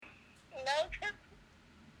No, 'cause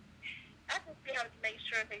I just be having to make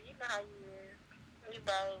sure that you know how you is. You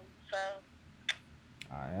bold, so.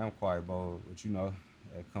 I am quite bold, but you know,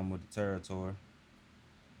 that come with the territory.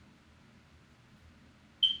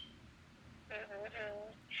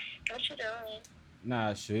 What you doing?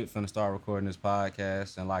 Nah, shit. Finna start recording this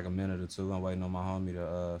podcast in like a minute or two. I'm waiting on my homie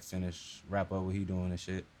to finish wrap up what he doing and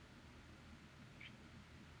shit.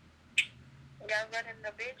 Y'all running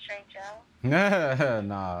the bitch, ain't y'all?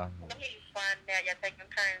 Nah, He's finding out y'all taking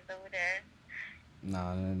turns over there.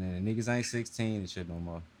 nah, niggas ain't 16 and shit no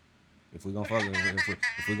more. If we gonna fuck,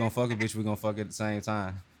 if we gonna fuck a bitch, we gonna fuck at the same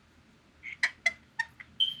time.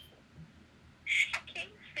 Can't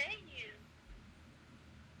say you.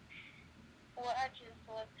 Well, I just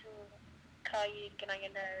want to call you and get on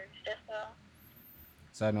your nerves. That's all.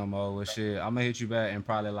 Say no more. Well, shit. I'm gonna hit you back in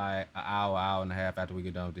probably like an hour and a half after we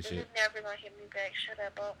get done with this You're shit. never gonna hit me back. Shut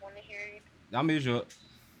up. I don't want to hear it. I'm gonna hit you up.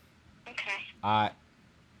 Okay. Alright.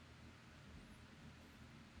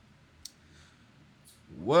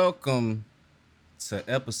 Welcome to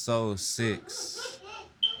episode 6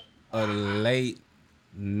 of the late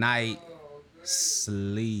night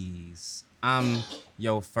sleaze. I'm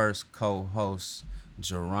your first co-host,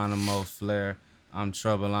 Geronimo Flair. I'm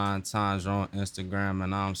Troubleline Tandra on Instagram,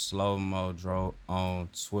 and I'm Slow Mo Dro on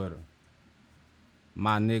Twitter.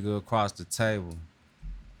 My nigga across the table.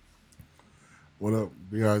 What up,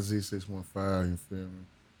 BRZ615, you feel me?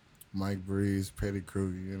 Mike Breeze, Petty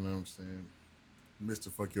Kruger, you know what I'm saying?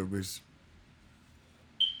 Mr. Fuck Your Bitch.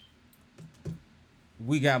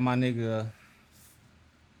 We got my nigga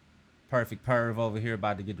Perfect Perv over here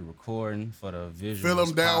about to get the recording for the visuals. Fill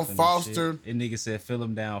him down, popping and Foster. shit. That nigga said fill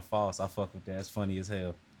him down, false. I fuck with that. That's funny as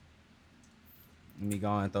hell. Let me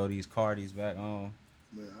go and throw these Cardis back on.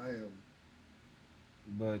 Man, I am.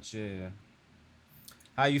 But yeah.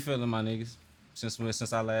 How you feeling, my niggas?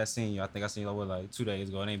 Since I last seen you. I think I seen you like 2 days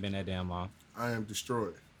ago. It ain't been that damn long. I am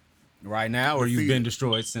destroyed. Right now, or you've Defeated. been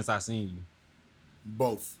destroyed since I seen you?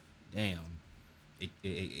 Both. Damn.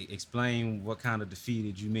 Explain what kind of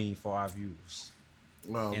defeated you mean for our viewers.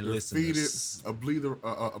 And Defeated, listeners.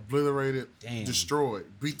 obliterated, Damn. destroyed,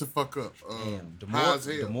 beat the fuck up. Damn. High as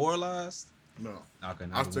hell. Demoralized? No. Okay,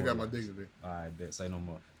 I still got my demoralized. dignity. All right, bet. Say no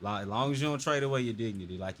more. As long as you don't trade away your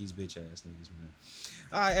dignity like these bitch ass niggas, man.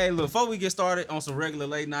 All right, hey, look, before we get started on some regular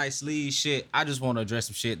late night sleaze shit, I just want to address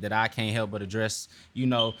some shit that I can't help but address. You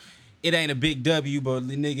know, it ain't a big W, but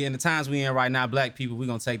nigga, in the times we in right now, black people, we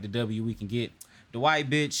gonna take the W we can get. The white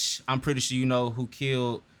bitch, I'm pretty sure you know who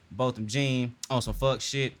killed Botham Jean on some fuck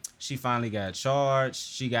shit. She finally got charged.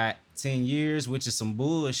 She got 10 years, which is some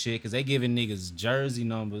bullshit, because they giving niggas jersey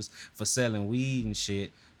numbers for selling weed and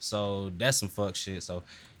shit. So that's some fuck shit. So,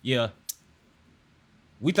 yeah.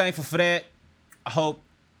 We thankful for that. I hope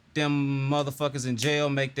them motherfuckers in jail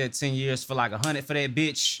make that 10 years for like 100 for that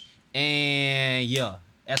bitch. And yeah,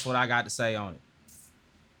 that's what I got to say on it.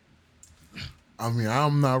 I mean, I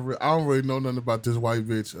don't really know nothing about this white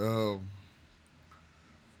bitch.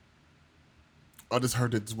 I just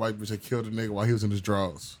heard that this white bitch had killed a nigga while he was in his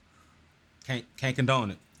drawers. Can't condone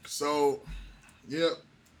it. So, yeah.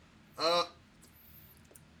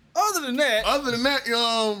 Other than that,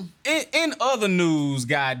 in other news,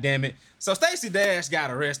 goddammit. So Stacey Dash got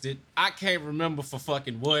arrested. I can't remember for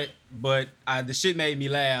fucking what, but the shit made me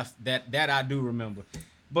laugh. That I do remember.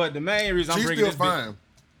 But the main reason I'm she's bringing still this fine.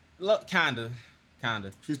 Look, kinda.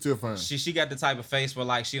 She's still fine. She got the type of face where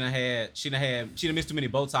like she done missed too many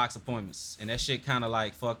Botox appointments, and that shit kind of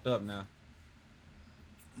like fucked up now.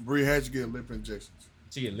 Bree had you get lip injections.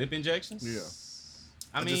 She get lip injections. Yeah,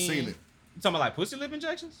 I mean, just seen it. You talking about like pussy lip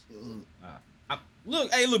injections? Mm-hmm.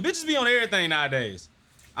 Look, bitches be on everything nowadays.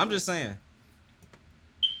 I'm just saying.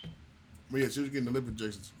 But yeah, she was getting the lip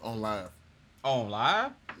injections on live. On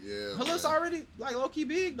live? Yeah. Her lips already like low key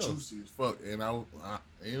big though. Juicy as fuck, and I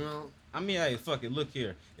you know. I mean, hey, fuck it. Look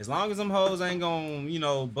here. As long as them hoes ain't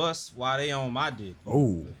gon', bust while they on my dick.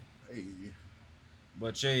 Oh. Hey.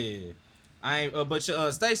 But yeah, I ain't. But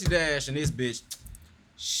Stacey Dash and this bitch,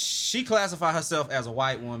 she classified herself as a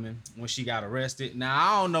white woman when she got arrested. Now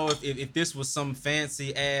I don't know if this was some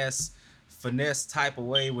fancy ass finesse type of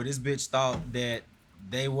way where this bitch thought that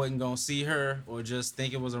they wasn't gonna see her or just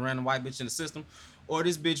think it was a random white bitch in the system, or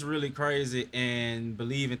this bitch really crazy and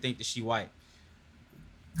believe and think that she white.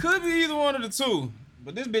 Could be either one of the two,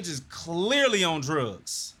 but this bitch is clearly on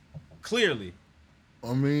drugs. Clearly.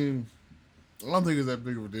 I mean, I don't think it's that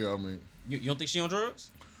big of a deal. I mean, You don't think she on drugs?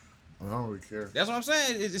 I don't really care. That's what I'm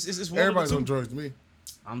saying. It's one Everybody's of on the two. drugs to me.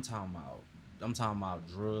 I'm talking about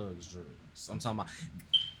drugs. I'm talking about.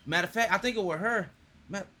 Matter of fact, I think it was her.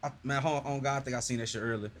 Man, on God, I think I seen that shit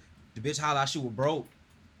earlier. The bitch holla she was broke,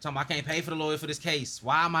 Talking about I can't pay for the lawyer for this case.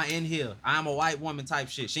 Why am I in here? I'm a white woman type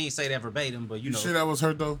shit. She ain't say that verbatim, but you know. sure that was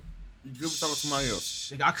her though? You could be talking to somebody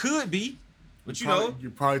else. I could be, but You're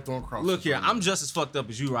probably throwing crosses. Look here, I'm just as fucked up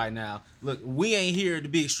as you right now. Look, we ain't here to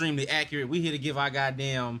be extremely accurate. We here to give our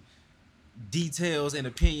goddamn details and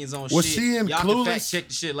opinions on Was shit. she in Y'all Clueless? can fact check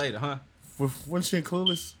the shit later, huh? Wasn't she in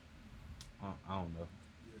Clueless? I don't know.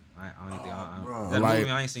 I don't think bro, that like- movie,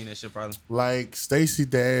 I ain't seen that shit probably. Like Stacey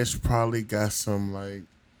Dash probably got some like,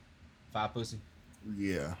 5 pussy.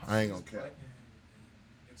 yeah, I ain't gonna care.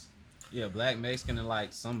 Yeah, black Mexican and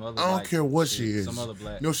like some other. I don't like, care what shit, she is. Some other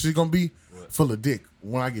black. You know she's gonna be What? full of dick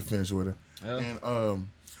when I get finished with her. Yeah. And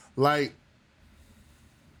like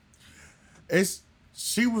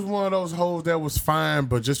she was one of those hoes that was fine,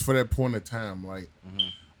 but just for that point of time,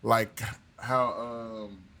 like how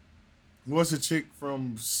what's the chick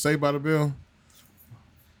from Saved by the Bell?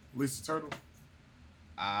 Lisa Turtle.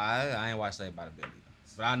 I ain't watched that by the Bell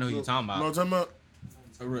either, but I know who you talking No, about. I'm talking about.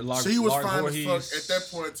 Lark, She was Lark fine Voorhees. as fuck at that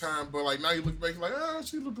point in time, but like now you look back like,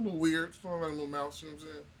 she look a little weird. She don't have a little mouth, you know what I'm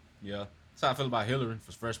saying? Yeah, that's how I feel about Hillary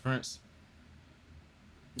for Fresh Prince.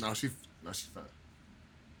 No, she fine.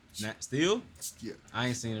 Still, Yeah, I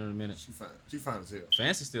ain't seen her in a minute. she fine. She fine as hell.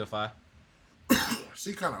 Fancy still fine.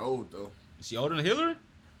 She kind of old though. Is she older than Hillary?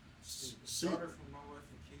 She, Daughter from My Wife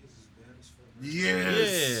and Kids is bad as fuck.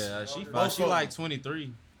 yes. Yeah, she fine. Both She of like them.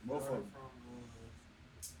 23. Both of Daughter them. from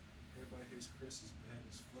Everybody Hates Chris is bad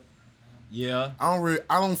as fuck. Yeah,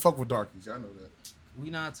 I don't fuck with darkies. I know that. we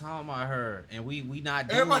not talking about her, and we not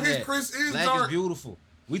doing Everybody that. hates Chris is Black dark. is beautiful.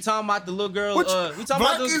 We talking about the little girl. Which, we talking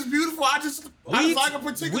black about the, is beautiful. I just like a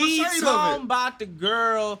particular we shade talking of it. about the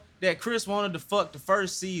girl that Chris wanted to fuck the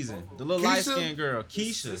first season. The little Keisha? light skinned girl,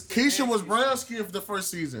 Keisha. Keisha was brown skin for the first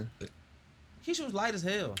season. Keisha was light as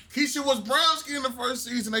hell. Keisha was brown skin the first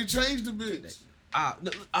season. They changed the bitch.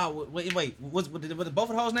 Wait. Was both of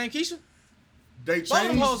the hoes named Keisha? They Both of them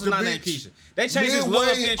changed hoes is the not named bitch. Keisha. They changed his love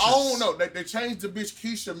Midway. interest. Oh no, they changed the bitch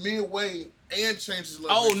Keisha midway and changed his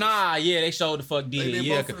love Oh interest. nah, yeah, they showed the fuck They did. did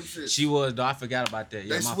Yeah, both of them shit. she was. Though I forgot about that.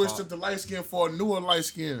 Yeah, They my switched fault. up the light skin for a newer light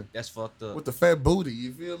skin That's fucked up. with the fat booty.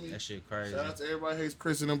 You feel me? That shit crazy. Shout out to everybody hates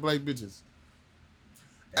Chris and them black bitches.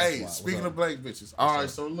 That's Hey, why- what's speaking up? of black bitches, all right. up?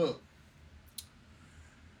 So look,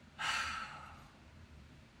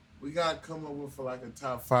 we gotta come up with like a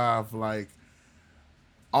top 5 like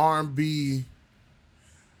R&B.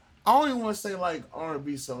 I don't even want to say like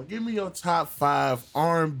R&B song. Give me your top 5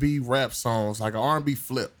 R&B rap songs, like an R&B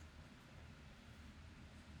flip.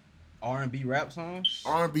 R&B rap songs.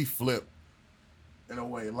 R&B flip, in a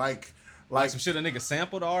way, like Some shit a nigga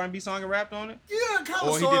sampled the R&B song and rapped on it. yeah, kind of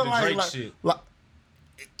Or he sort did of the like Drake like, shit. like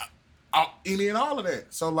any and all of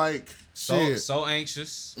that. So like So shit. so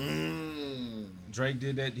anxious. Drake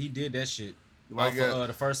did that. He did that shit. Like Off of,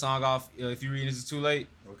 the first song off. If you read this is too late.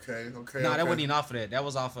 okay. Nah, okay. that wasn't even off of that. That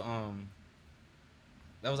was off of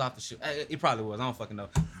That was off the shit. It probably was. I don't fucking know.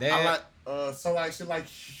 That I like so like shit like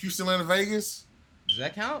Houston and Vegas. does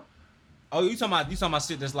that count? Oh, you talking about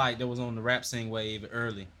shit that's like that was on the rap sing wave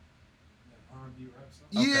early. R&B rap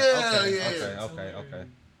song. Yeah. Okay.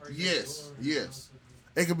 Yes, yes.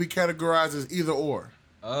 It could be categorized as either or.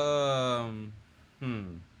 Give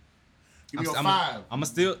me your 5. I'ma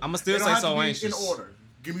still They don't say have so to be anxious. in order.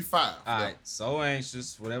 Give me 5. All right, so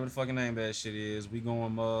anxious. Whatever the fucking name of that shit is, we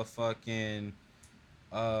going motherfucking.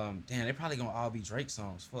 Damn, they probably gonna all be Drake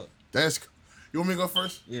songs. Fuck. That's. You want me to go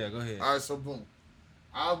first? Yeah, go ahead. All right, so boom.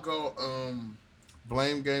 I'll go.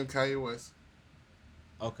 Blame Game Kanye West.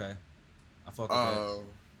 Okay, I fuck with that.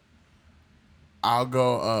 I'll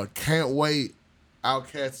go. Can't Wait.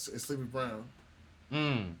 Outkast and Sleepy Brown.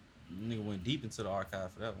 Nigga went deep into the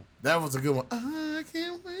archive for that one. That was a good one. I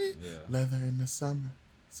can't wait. Yeah. Leather in the summer.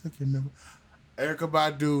 Took your number. Erica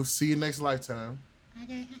Badu. See you next lifetime.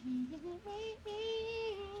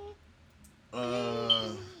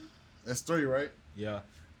 That's 3, right? Yeah.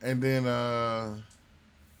 And then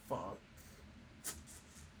fuck.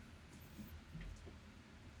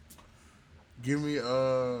 Give me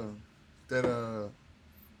that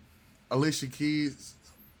Alicia Keys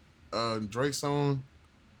Drake song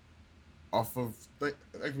off of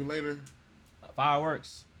Thank Me Later.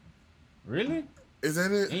 Fireworks. Really? Is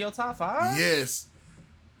that In it? your top 5? Yes.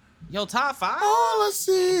 Your top 5? All I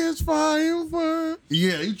see is fire.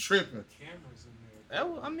 Yeah, you tripping. Cameras in there.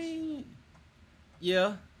 I mean,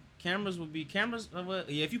 yeah. Cameras would be cameras.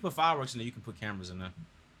 Yeah, if you put fireworks in there, you can put cameras in there.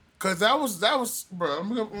 Cause that was bro. Let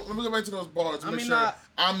me go back to those bars. To I make mean, sure nah.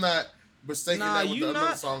 I'm not mistaking Nah, that with you the another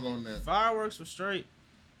not. song on there. Fireworks was straight,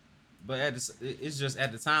 but it's just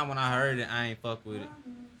at the time when I heard it, I ain't fuck with it.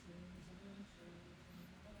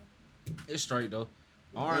 It's straight though.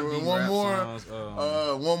 R&B And one rap more.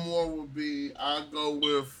 songs. One more would be. I'll go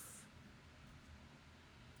with.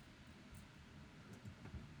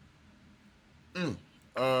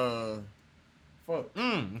 Fuck.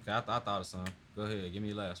 Okay, I thought of some. Go ahead, give me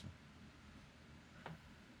your last one.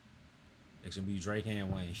 It should be Drake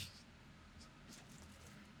and Wayne.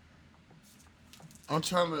 I'm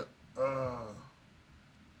trying to.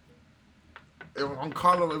 I'm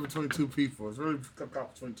calling in between two people. It's really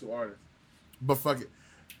caught between two artists. But fuck it.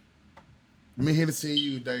 Me here to see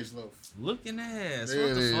you, Dej Loaf. Looking ass. There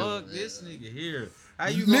What the it fuck? is, This yeah. nigga here. How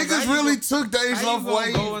you gonna, Niggas really took Dej how you Loaf gonna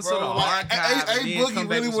away, go into bro. the Like, archive and A then come Boogie back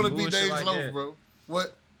really with want to some be bullshit Dej like Loaf, that? bro.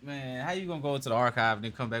 What? Man, how you gonna go into the archive and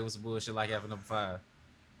then come back with some bullshit like having number 5?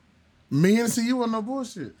 Me here to see you on no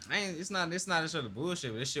bullshit. Man, it's not just the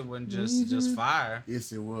bullshit, but this shit wasn't just fire.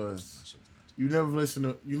 Yes, it was. You never listen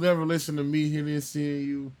to me here and seeing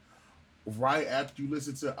you right after you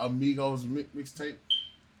listen to Amigos mixtape.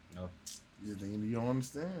 No. You don't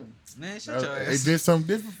understand. Man, shut your They ass. did something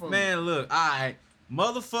different for me. Man, look, alright.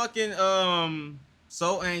 Motherfucking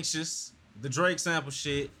So Anxious, the Drake sample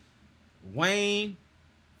shit. Wayne,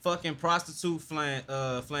 fucking prostitute flange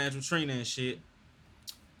with Trina and shit.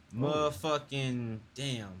 Motherfucking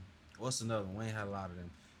damn. What's another one? Wayne had a lot of them.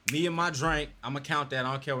 Me and My Drink, I'ma count that.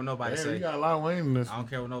 I don't care what nobody Damn, say. you got a lot of Wayne in this. I don't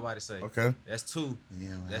care what nobody say. Okay. That's 2. Yeah,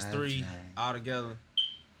 That's 3 all together.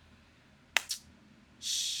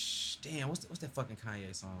 Shh, damn, what's that fucking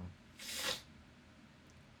Kanye song?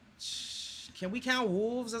 Shh, can we count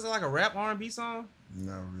Wolves as like a rap R&B song?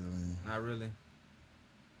 Not really. Not really.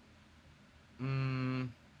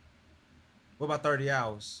 What about 30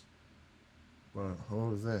 Hours? But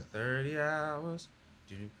what was that? 30 Hours.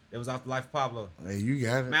 It was off the Life of Pablo. Hey, you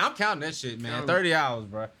got it. Man, I'm counting that shit, man. Count it. 30 Hours,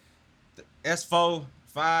 bro. S4,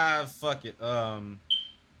 5, fuck it. Putting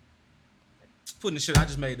the shit I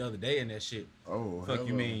just made the other day in that shit. Oh, Fuck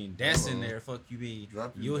you mean. That's in there. Fuck you mean.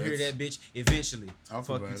 Drop your You'll hear bets. that bitch eventually. Talk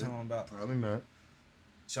Fuck about you it. talking about. Probably not.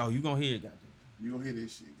 So you gonna hear it, goddamn. You gonna hear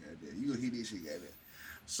this shit, goddamn. You gonna hear this shit, goddamn.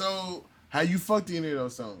 So, how you fucked any of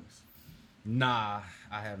those songs? Nah,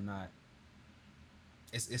 I have not.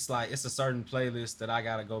 It's like it's a certain playlist that I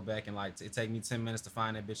gotta go back and like it take me 10 minutes to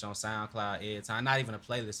find that bitch on SoundCloud every time. Not even a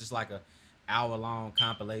playlist. It's like a hour-long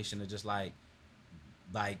compilation of just like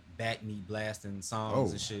back me blasting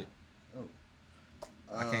songs and shit.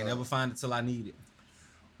 I can't ever find it till I need it.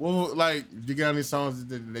 Well, like, you got any songs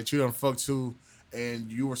that you done fucked to,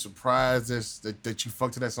 and you were surprised that you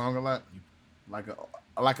fucked to that song a lot, like a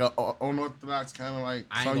unorthodox kind of like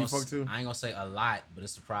song you fucked to? I ain't gonna say a lot, but it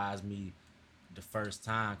surprised me the first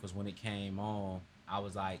time because when it came on, I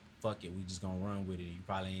was like, "Fuck it, we just gonna run with it." You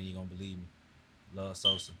probably ain't even gonna believe me. Love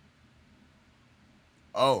Sosa.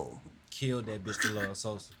 Oh, Killed that bitch to Love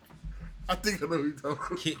Sosa. I think I know what you're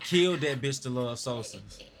talking. Killed that bitch to Love Sosa.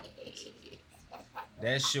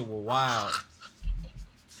 That shit was wild.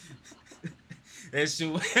 That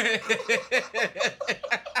shit was...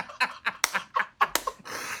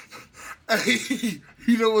 Hey,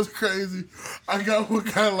 you know what's crazy? I got one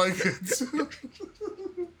kind of like it too.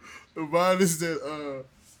 Mine is that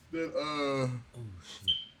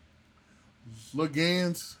Lil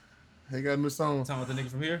Gans, he got a new song. Talking about the nigga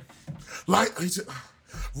from here? Like, he said,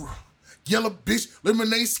 yellow bitch,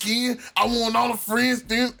 lemonade skin. I want all the friends.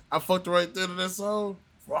 Then I fucked right there to that song.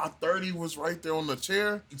 Raw 30 was right there on the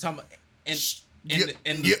chair. You talking about... Yeah.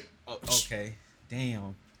 Oh, okay.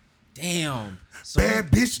 Damn. So Bad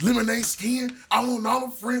bitch, lemonade skin. I want all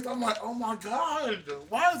the friends. I'm like, oh my God,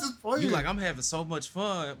 why is this playing? you like, I'm having so much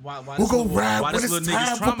fun. Why we'll go little, ride why when this it's little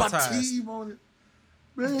nigga's time. Put my traumatized? team on it.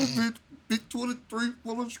 Man, bitch, big 23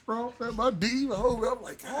 full of straw. That my D. I'm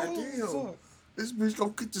like, God damn. This bitch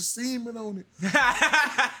gonna get the semen on it.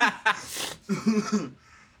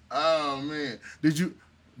 Oh man.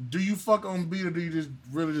 Do you fuck on beat or do you just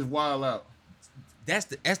really just wild out? That's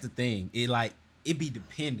the thing. It be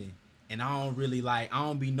depending, and I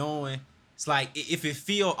don't be knowing. It's like if it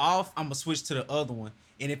feel off, I'm gonna switch to the other one,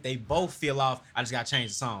 and if they both feel off, I just gotta change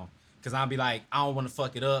the song. Cause I'll be like, I don't want to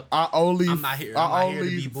fuck it up. I'm not here to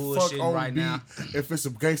be bullshitting right now. If it's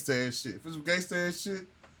some gangsta ass shit. If it's some gangsta ass shit,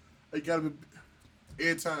 it gotta be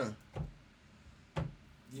every time.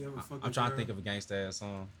 I'm trying to think of a gangsta ass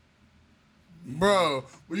song. Bro,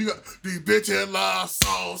 when you got these bitches lost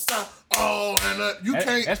soul stuff, and you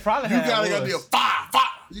can't. That's probably you how it gotta be a was. five.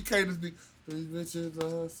 You can't just be these bitches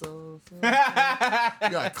lost soul stuff. You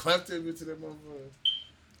gotta clap that bitch to that motherfucker.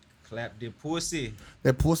 Clap the pussy.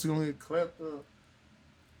 That pussy gonna get clapped up.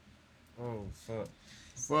 Oh fuck.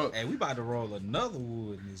 Fuck. Hey, we about to roll another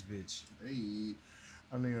wood in this bitch. Hey,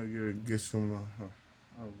 I think I'll get some.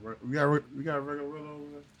 We got a regular real over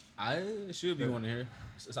there. It should be one in here.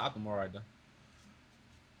 It's Optimal right there.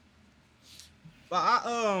 But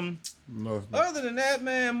No, it's not. other than that,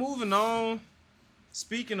 man, moving on.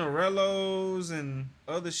 Speaking of relos and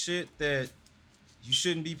other shit that you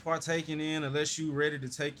shouldn't be partaking in unless you ready to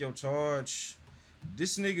take your charge,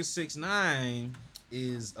 this nigga 6ix9ine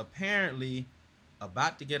is apparently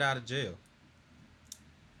about to get out of jail.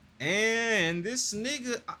 And this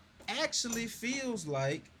nigga actually feels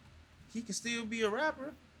like he can still be a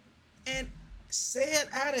rapper and said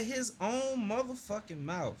out of his own motherfucking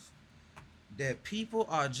mouth that people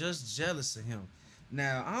are just jealous of him.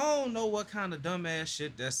 Now, I don't know what kind of dumbass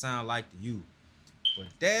shit that sound like to you, but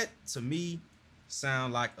that to me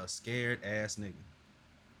sound like a scared ass nigga.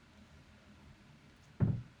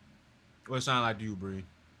 What it sound like to you, Bree?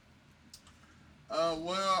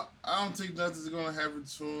 Well, I don't think nothing's gonna happen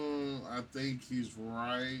to him. I think he's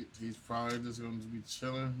right. He's probably just gonna be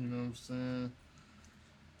chilling. You know what I'm saying?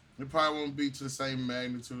 He probably won't be to the same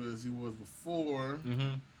magnitude as he was before, Mm-hmm.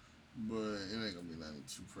 but it ain't gonna be nothing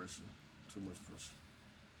too much pressure.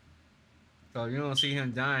 So you don't see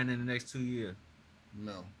him dying in the next 2 years.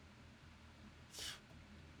 No.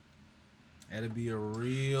 That'll be a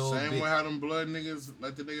real Same big... way how them blood niggas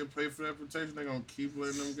let the nigga pay for that protection, they gonna keep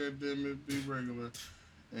letting them goddamn it be regular.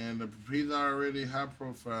 And he's already high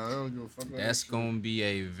profile. I don't give a fuck about That's that shit. gonna be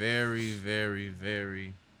a very, very,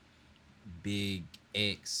 very big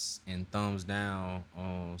X and thumbs down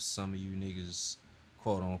on some of you niggas,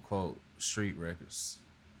 quote unquote, street records.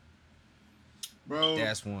 Bro,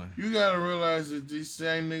 That's one. you gotta realize that these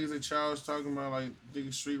same niggas that y'all was talking about, like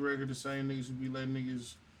niggas street record, the same niggas who be letting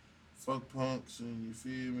niggas fuck punks and you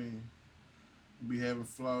feel me, be having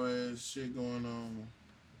flaw ass shit going on.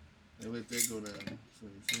 They let that go down. So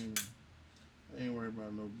you feel me? I ain't worried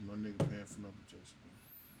about no nigga paying for no protection.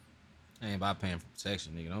 I ain't about paying for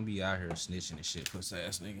protection, nigga. Don't be out here snitching and shit, puss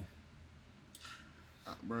ass nigga.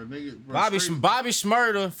 Bro, nigga, bro, Bobby straight- Bobby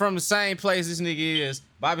Shmurda from the same place this nigga is.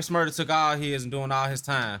 Bobby Shmurda took all his and doing all his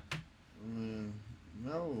time.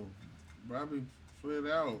 No, Bobby fled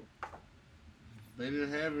out. They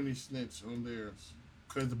didn't have any snitch on theirs.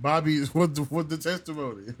 Cause Bobby was the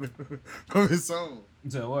testimony from his song.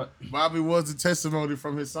 So what? Bobby was the testimony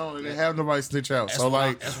from his song. They didn't have nobody snitch out. That's So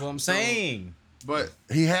like, that's what I'm saying. but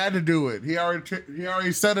he had to do it. He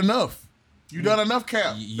already said enough. You done enough,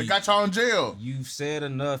 Cap. They got y'all in jail. You've said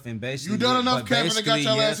enough, and basically You done enough, but Kevin, they got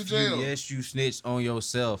basically, your ass in jail. Yes, you snitched on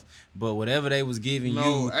yourself, but whatever they was giving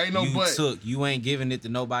No, you, ain't no you but. took. You ain't giving it to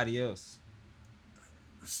nobody else.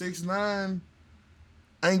 6ix9ine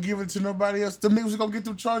ain't giving it to nobody else. Them niggas gonna get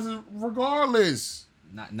them charges regardless.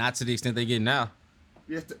 Not to the extent they get now.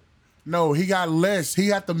 No, he got less. He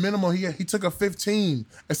got the minimum. He took a 15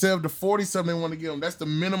 instead of the 40 something they want to give him. That's the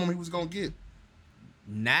minimum he was gonna get.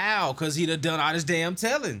 Now, cause he done all this damn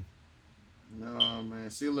telling. No, man.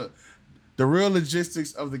 See, look, the real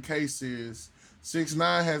logistics of the case is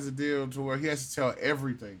 6ix9ine has a deal to where he has to tell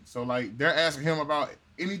everything. So like they're asking him about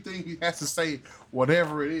anything, he has to say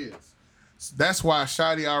whatever it is. So that's why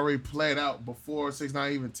Shotty already played out before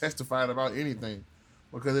 6ix9ine even testified about anything,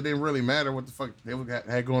 because it didn't really matter what the fuck they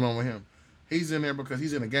had going on with him. He's in there because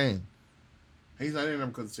he's in the game. He's not in there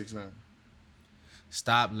because of 6ix9ine.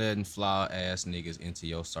 Stop letting flawed ass niggas into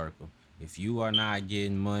your circle. If you are not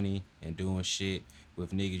getting money and doing shit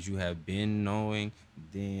with niggas you have been knowing,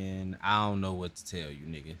 then I don't know what to tell you,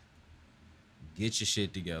 nigga. Get your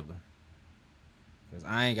shit together. Cause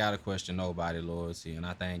I ain't gotta question nobody loyalty, and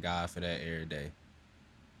I thank God for that every day.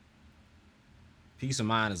 Peace of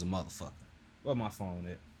mind is a motherfucker. Where my phone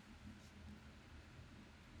at?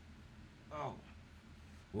 Oh.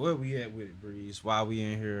 Where we at with it, Breeze? While we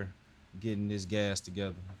in here getting this gas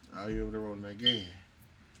together. Oh, you over there on that game.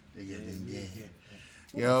 They get that game.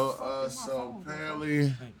 Yo, so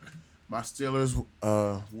apparently my Steelers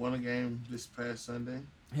won a game this past Sunday.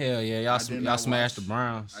 Hell yeah, I did y'all not smashed watch. the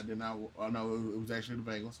Browns. I did not. Oh no, it was actually the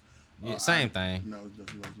Bengals. Yeah, same thing. No,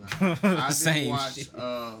 it was not. I didn't Same watch. shit.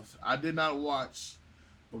 I did not watch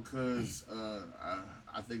because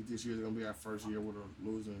I think this year is gonna be our first year with a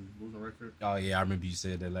losing record, Oh yeah, I remember you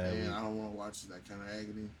said that last and week. I don't want to watch that kind of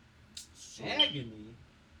agony. So, Agony.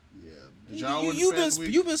 yeah. Did y'all win You this past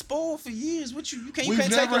week? been spoiled for years. What you can't We've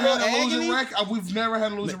take never a little had a losing agony? record. We've never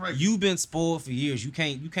had a losing record. You've been spoiled for years. You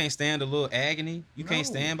can't stand a little agony. You can't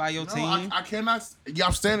No, stand by your no, team. I cannot. Yeah,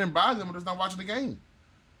 I'm standing by them, but just not watching the game.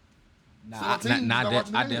 Nah, So my team's not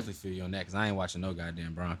watching the I game. definitely feel you on that because I ain't watching no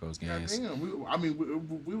goddamn Broncos games.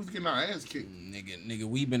 Goddamn, we was getting our ass kicked. Nigga,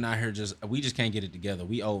 we been out here we just can't get it together.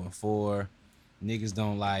 We 0-4. Niggas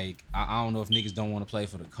don't like. I don't know if niggas don't want to play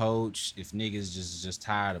for the coach. If niggas just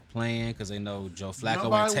tired of playing because they know Joe Flacco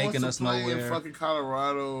Nobody ain't taking wants us to play nowhere. in fucking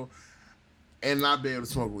Colorado and not be able to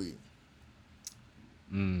smoke weed.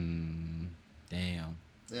 Damn.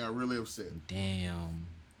 They are really upset. Damn.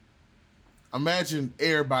 Imagine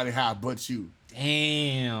everybody high but you.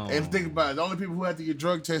 Damn. And think about it. The only people who have to get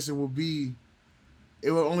drug tested will be. It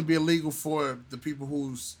will only be illegal for the people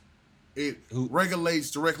who regulates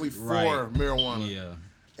directly for marijuana. Yeah.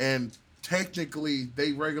 And technically,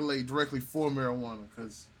 they regulate directly for marijuana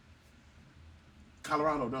because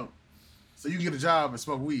Colorado don't. So you can get a job and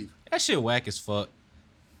smoke weed, That shit whack as fuck.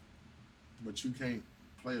 but you can't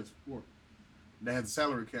play a sport that has a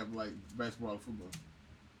salary cap like basketball or football.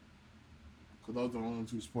 Because those are the only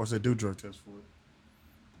two sports that do drug tests for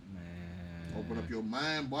it. Man. Open up your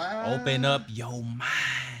mind, boy. Open up your mind.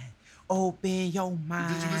 Open your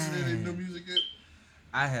mind. Did you listen to any new music yet?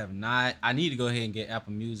 I have not. I need to go ahead and get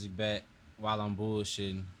Apple Music back while I'm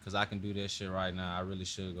bullshitting because I can do that shit right now. I really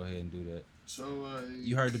should go ahead and do that. So,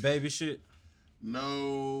 You heard the baby shit?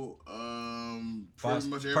 No, pretty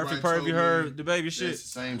much everybody Perfect Perv, told you me heard the baby shit?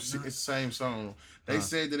 It's the same song. They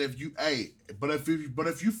said that if you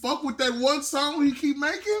if you fuck with that one song he keep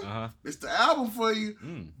making, it's the album for you.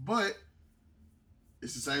 But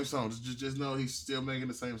it's the same song. Just know he's still making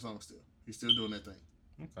the same song still. He's still doing that thing.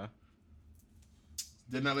 Okay.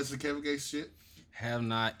 Did not listen to Kevin Gates shit? Have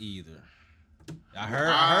not either. I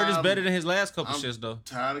heard it's better than his last couple shits though.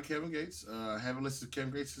 Tired of Kevin Gates. I haven't listened to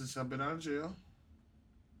Kevin Gates since I've been out of jail.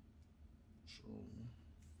 So,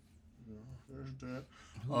 yeah, there's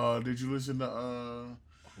that. Did you listen to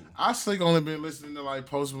I slick only been listening to like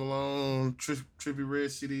Post Malone, Trippie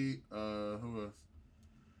Red City, who else?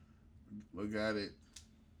 Look at it.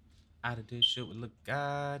 I did this shit with Look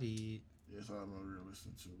Got It. That's all I'm really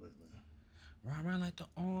listening to lately. Run around like the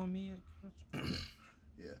army.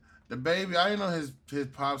 Yeah. The baby, I didn't know his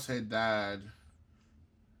pops had died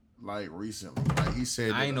like recently. Like he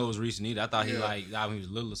said I didn't know it was recent either. I thought he died when he was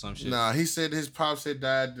little or some shit. Nah, he said his pops had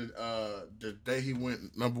died the day he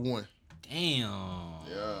went #1. Damn.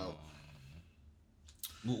 Yeah.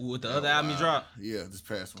 With the other album he dropped? Yeah, this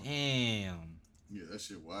past one. Damn. Yeah, that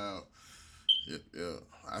shit wild. Yeah.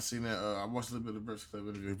 I seen that. I watched a little bit of the Breakfast Club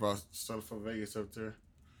interview. He brought Stuff from Vegas up there.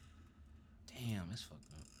 Damn, that's fucked up.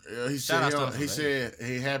 Yeah, he said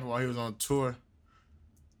he happened while he was on tour.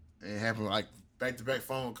 And it happened like back-to-back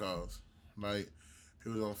phone calls. Like he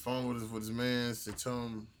was on the phone with his man. They told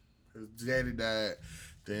him his daddy died.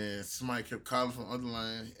 Then somebody kept calling from the other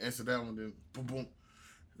line. He answered that one. Then boom, boom.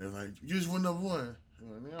 They're like, "You just went #1."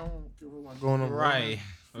 I'm like, I don't care what's going on. Right.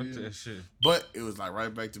 Fuck that shit. But it was like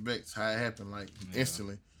right back to back. That's how it happened, like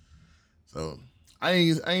instantly. So I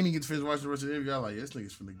ain't even get to finish watching the rest of the interview. I was like, this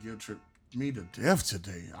nigga's finna guilt trip me to death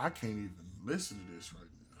today. I can't even listen to this right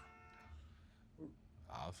now.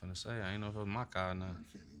 I was finna say, I ain't know if it was my car now. I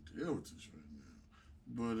can't even deal with this right now.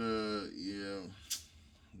 But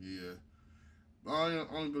yeah. I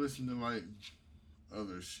only been listening to like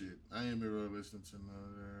other shit. I ain't been really listening to none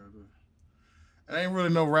of that other. I ain't really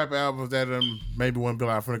no rap albums that maybe one bill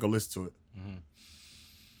I'm finna go listen to it. Mm-hmm.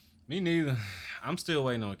 Me neither. I'm still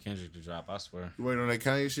waiting on Kendrick to drop, I swear. You waiting on that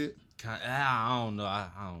Kanye shit? I don't know. I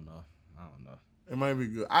don't know. It might be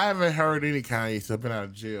good. I haven't heard any Kanye stuff. Been out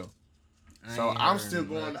of jail. So I'm still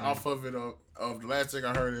going off of it. Of the last thing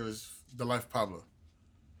I heard, it was The Life of Pablo.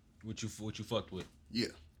 What you fucked with? Yeah.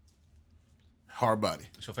 Hard Body.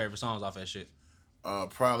 What's your favorite songs off that shit?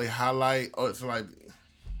 Probably Highlight. Ultralight.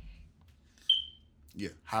 Yeah,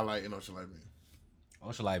 Highlight and Ultralight Beam.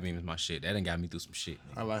 Ultralight Beam is my shit. That done got me through some shit.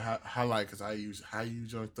 Nigga. I like Highlight because I use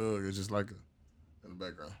Young Thug. It's just like in the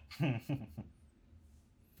background.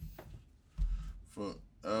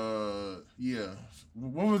 Yeah.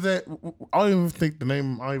 When was that? I don't even think the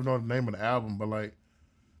name. I don't even know the name of the album, but like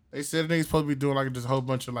they said, they supposed to be doing like just a whole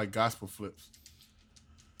bunch of like gospel flips.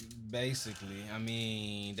 Basically, I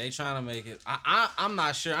meing they trying to make it. I'm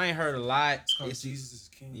not sure. I ain't heard a lot. It's Jesus is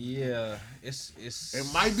King. Yeah, it's. It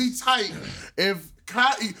might be tight if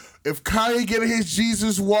Kanye getting his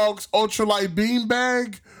Jesus Walks Ultralight Beam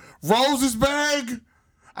bag, Rose's bag.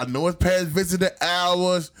 I know it's past visitor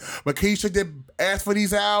hours, but can you check that ass for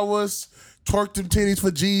these hours? Twerk them titties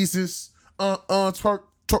for Jesus. Twerk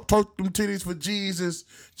them titties for Jesus.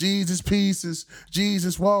 Jesus pieces.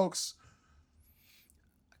 Jesus walks.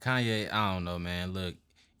 Kanye, I don't know, man. Look,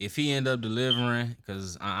 if he end up delivering,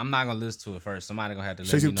 because I'm not gonna listen to it first. Somebody gonna have to let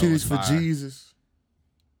shake me them know titties it's for fire. Jesus.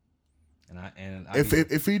 And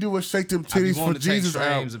If he do a shake them titties for Jesus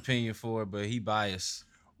album, James' opinion for it, but he biased.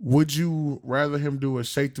 would you rather him do a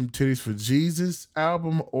shake them titties for Jesus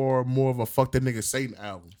album or more of a fuck that nigga Satan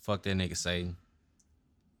album? Fuck that nigga Satan.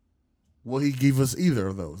 Will he give us either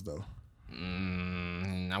of those though?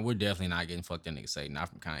 Now we're definitely not getting fucked that nigga say, not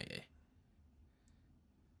from Kanye.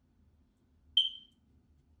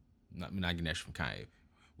 We're not getting that shit from Kanye.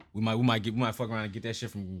 We might fuck around and get that shit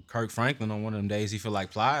from Kirk Franklin on one of them days he feel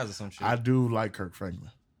like Plies or some shit. I do like Kirk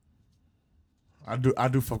Franklin. I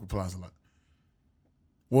do fuck with Plies a lot.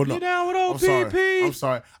 Well, no, You down with OPP? I'm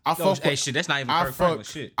sorry. I fuck Hey, with, shit, that's not even I Kirk Franklin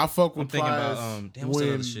fuck, shit. I fuck I'm with thinking Plies about damn, what's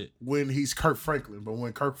the other shit? when he's Kirk Franklin, but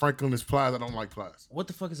when Kirk Franklin is Plies, I don't like Plies. What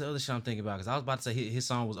the fuck is the other shit I'm thinking about? Because I was about to say his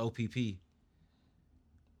song was OPP.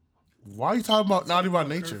 Why are you talking about Naughty by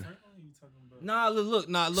Nature? Nah, look.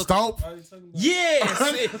 Stomp.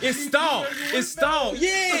 Yes, it's Stone. It's Stone.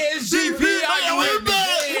 Yeah, it's GP. Are you with me?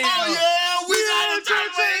 Oh yeah, we got a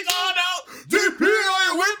GP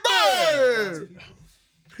on with me.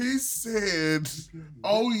 He said,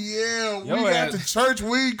 "Oh yeah, we Yo got ass- the church.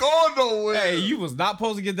 We ain't going nowhere." Hey, you was not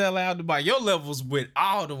supposed to get that loud to buy. Your levels went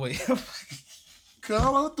all the way up. Cuz,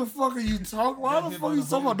 what the fuck are you talking? Why the fuck are you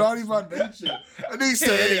talking about Naughty by Nature? And he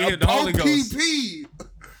said, Yeah, "Hey, the Holy Ghost." OPP.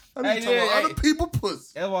 I Hey, need to talk about yeah, other people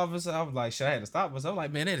pussy. That's why I was like, shit, I had to stop. But I was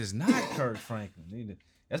like, man, that is not Kirk Franklin. Either.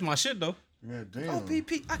 That's my shit though. Yeah, damn.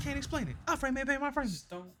 OPP, I can't explain it. I frame pay my frame.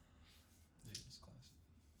 Stone. Yeah, it's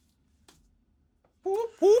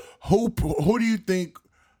classic. Who do you think?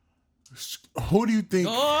 Who do you think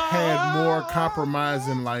had more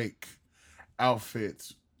compromising like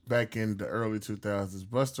outfits back in the early 2000s?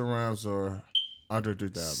 Busta Rhymes or Andre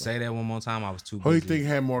 3000? Say that one more time. I was too busy. Who do you think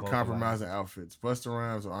had more vocalizing. compromising outfits? Busta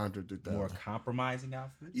Rhymes or Andre 3000? More compromising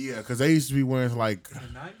outfits? Yeah, because they used to be wearing like In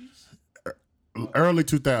the 90s? early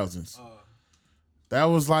 2000s. That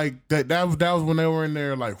was like that was when they were in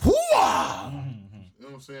there like whoo. You know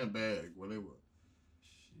what I'm saying? Bag when they were.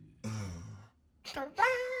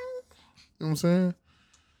 You know what I'm saying?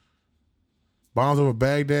 Bombs over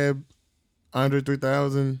Baghdad, Andre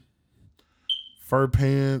 3000, fur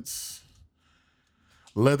pants,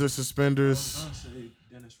 leather suspenders. I was gonna say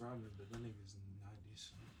Dennis Rodman, but that nigga's in the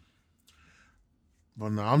 90s. But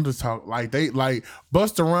no, I'm just talking like they like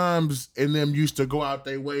Busta Rhymes and them used to go out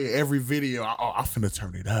their way every video. I finna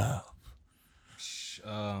turn it up.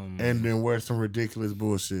 And then wear some ridiculous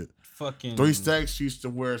bullshit. Fucking 3 Stacks used to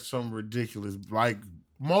wear some ridiculous like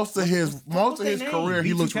most of his career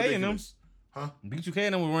he looks B2K and them. ridiculous. Huh? B2K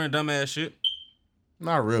and them were wearing dumbass shit.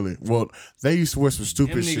 Not really. Well, they used to wear some Them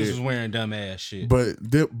stupid niggas shit. was wearing dumbass shit. But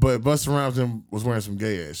Busta Rhymes them was wearing some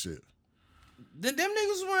gay ass shit. Them niggas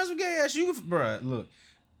was wearing some gay ass shit. Bruh, look.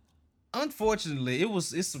 Unfortunately,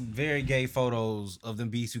 it's some very gay photos of them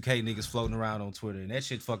B2K niggas floating around on Twitter, and that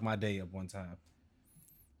shit fucked my day up one time.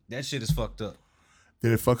 That shit is fucked up.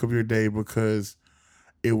 Did it fuck up your day because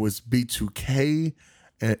it was B2K,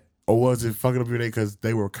 or was it fucking up your day because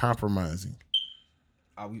they were compromising?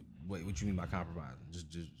 Wait, what you mean by compromising? Just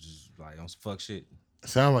like on some fuck shit.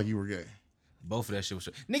 Sound like you were gay. Both of that shit was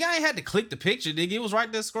shit. Nigga, I ain't had to click the picture, nigga. It was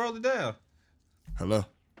right there, scroll it down. Hello.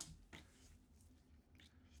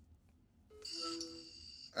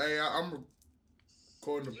 Hey, I'm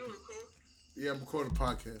recording. Yeah, I'm recording a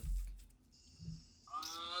podcast.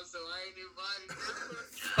 So I ain't invited.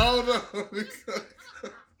 Hold on.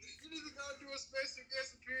 You need to go do a special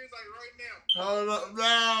guest appearance like right now. Hold up.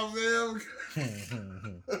 Nah, man.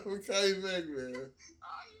 We came back, man.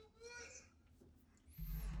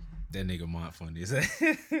 That nigga Mont funny as hell.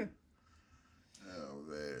 Oh,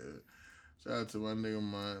 man. Shout out to my nigga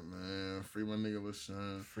Mont, man. Free my nigga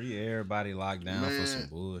LaShawn. Free everybody locked down for some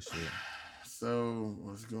bullshit. So,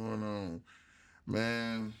 what's going on?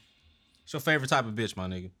 Man. What's your favorite type of bitch, my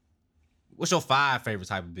nigga? What's your 5 favorite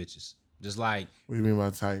type of bitches? Just like What do you mean by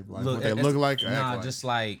type? Like what they that's- look like? Or act Nah, like? just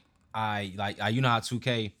like you know how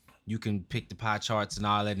 2K you can pick the pie charts and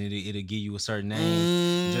all that, and it'll give you a certain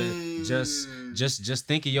name. Just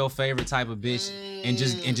think of your favorite type of bitch and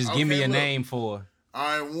just give me a name for.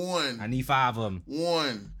 All right, one. I need 5 of them.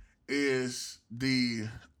 One is the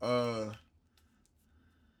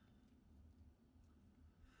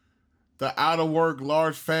out of work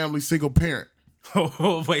large family single parent.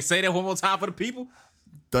 Wait, say that one more time for the people.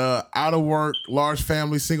 The out of work large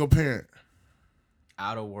family single parent.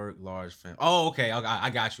 Out of work large family. Oh, okay. I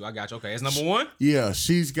got you. Okay, it's number 1. Yeah,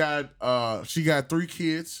 she got 3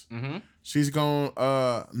 kids. Mm-hmm. She's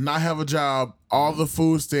gonna not have a job, all the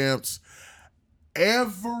food stamps,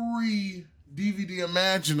 every DVD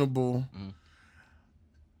imaginable,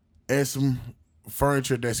 and some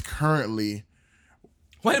furniture that's currently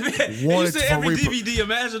Wait a minute. You wanted said for every repo- DVD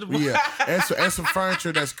imaginable. yeah, and some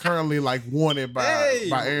furniture that's currently like wanted by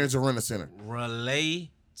Aaron's Arena Center. Relatable,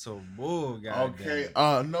 goddamn. Okay.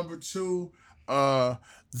 Number 2,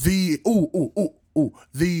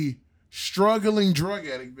 the struggling drug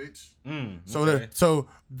addict, bitch. So okay.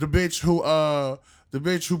 the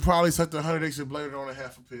bitch who probably sucked 100 extra blade on a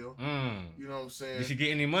half a pill. You know what I'm saying? Did she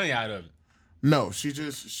get any money out of it? No, she's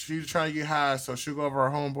trying to get high, so she'll go over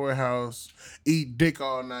her homeboy house, eat dick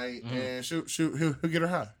all night, and he'll get her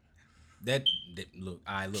high. That look,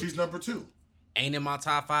 look. She's number 2. Ain't in my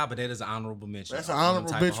top 5, but that is an honorable mention. That's an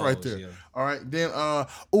honorable bitch right there. Yeah. All right, then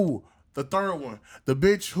the third one, the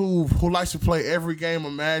bitch who likes to play every game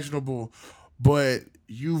imaginable, but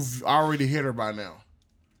you've already hit her by now.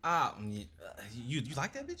 You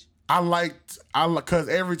like that bitch? Cause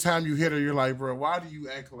every time you hit her, you're like, bro, why do you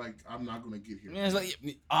act like I'm not gonna get here? Yeah, it's like,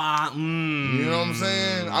 You know what I'm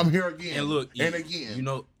saying? I'm here again. And look, again. You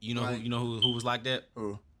know who was like that?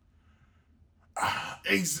 Who?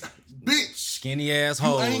 Bitch. Skinny ass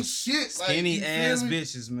hoes. You ain't shit. Skinny ass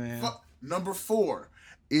bitches, man. Number 4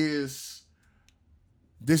 is,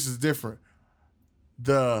 this is different.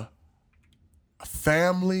 The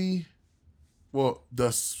family,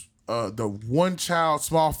 the one child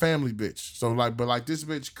small family bitch. So but this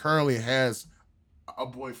bitch currently has a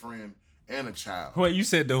boyfriend and a child. Wait, you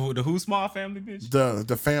said the who small family bitch?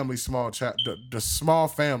 The family small child, the small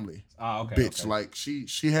family bitch. Okay. Like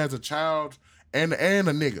she has a child and a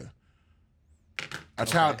nigga. A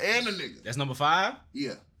child and a nigga. That's number 5?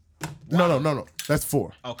 Yeah. Wow. No. That's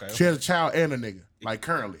 4. Okay. She has a child and a nigga, like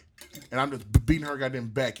currently. And I'm just beating her goddamn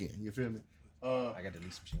back in. You feel me? I got to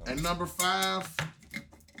leave some shit on. And number 5,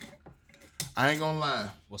 I ain't gonna lie.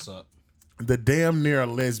 What's up? The damn near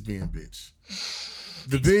lesbian bitch.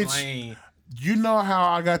 The Explain. bitch. You know how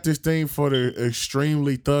I got this thing for the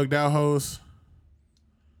extremely thugged out hoes?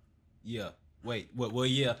 Yeah. Wait. Well,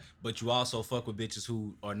 yeah. But you also fuck with bitches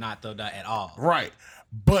who are not thugged out at all. Right.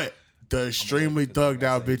 But the extremely thugged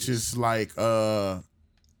out bitches like a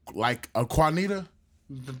Juanita.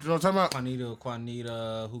 You know what I'm talking about?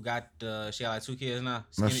 Juanita, who got she got like 2 kids now.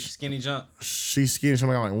 No, Skinny jump. She's skinny. She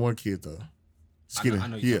only got like 1 kid though. Skinny. I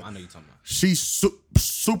know you're talking about. She's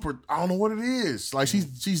super. I don't know what it is. Like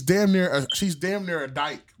she's damn near a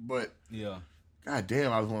dyke. But yeah. God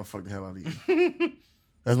damn, I just want to fuck the hell out of you.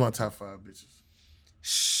 That's my top 5 bitches.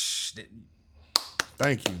 Shh.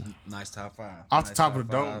 Thank you. Nice top 5. Off the top of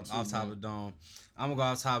the dome. Off top of the dome. I'm gonna go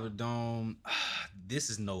off top of the dome. This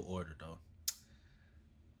is no order though.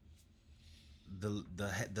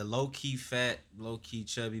 The low key fat, low key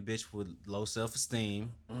chubby bitch with low self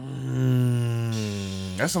esteem.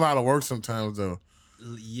 That's a lot of work sometimes though.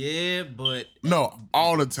 Yeah, but no,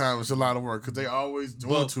 all the time it's a lot of work because they always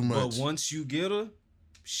doing too much. But once you get her,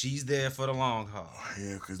 she's there for the long haul.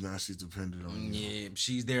 Yeah, because now she's dependent on you. Yeah,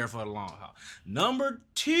 she's there for the long haul. Number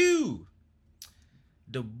 2,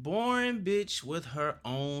 the boring bitch with her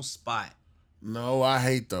own spot. No, I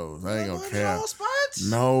hate those. I ain't gonna care. Own spots?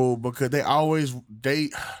 No, because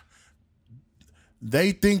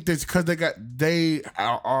they think that because they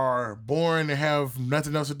are boring and have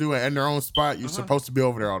nothing else to do and in their own spot, you're supposed to be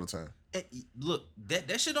over there all the time. Look,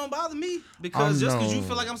 that shit don't bother me because just because you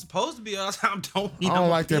feel like I'm supposed to be all the time don't mean I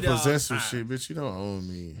don't like that possessive possessive shit, bitch. You don't own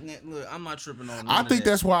me. Look, I'm not tripping on. I think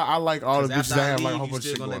that's why I like all the bitches that have like a whole you bunch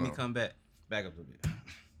of still shit gonna going let me on. come back up a bit.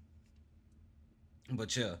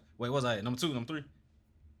 But yeah, wait, what was I at? Number 2, number 3?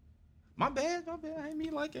 My bad. I ain't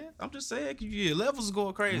mean like that. I'm just saying, your levels is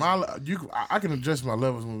going crazy. I can adjust my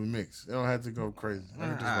levels when we mix. It don't have to go crazy. I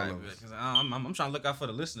can adjust my levels. I'm trying to look out for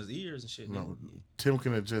the listeners' ears and shit. No, Tim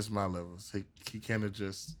can adjust my levels. He can't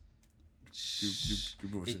adjust. You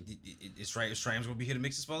bullshit. It's right. Straham's gonna be here to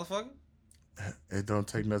mix this motherfucker. It don't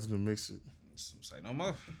take nothing to mix it. Say no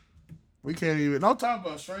more. We can't even. Don't talk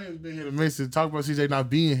about Straham's being here to mix it. Talk about CJ not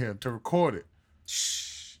being here to record it.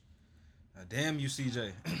 Shh. Damn you,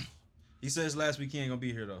 CJ. He says last week he ain't gonna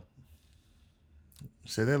be here though.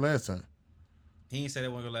 Said that last time. He ain't said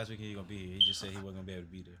that one last week he ain't gonna be here. He just said he wasn't gonna be able to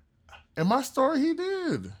be there. In my story, he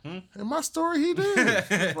did. In my story, he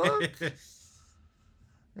did. Fuck.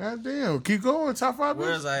 God damn. Keep going. Top 5 bitch.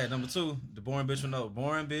 Where's I at? Number 2. The boring bitch with no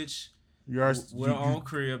boring bitch. You are with her own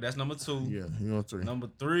crib. That's number 2. Yeah, you on 3. Number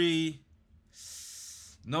 3.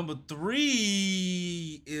 Number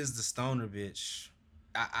 3 is the stoner bitch.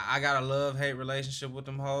 I got a love-hate relationship with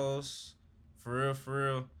them hoes. For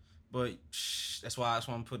real. But that's why I'm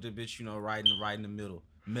gonna put the bitch, right in the middle.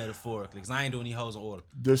 Metaphorically. Because I ain't doing any hoes in order.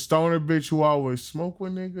 The stoner bitch who always smoke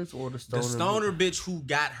with niggas or the stoner bitch who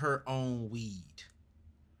got her own weed.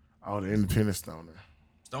 Oh, the independent stoner.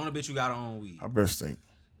 Stoner bitch who got her own weed. I breath stink.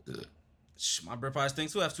 My breath probably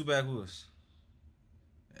stinks too. I have 2 backwoods.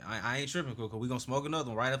 I ain't tripping, because we gonna smoke another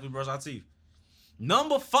one right after we brush our teeth.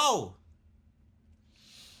 Number 4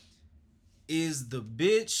 is the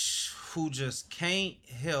bitch who just can't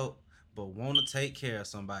help but want to take care of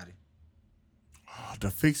somebody. Oh, the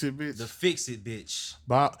Fix It bitch. The Fix It bitch.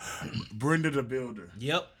 By Brenda the Builder.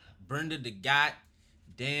 Yep. Brenda the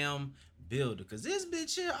goddamn builder. Cause this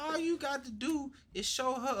bitch here, all you got to do is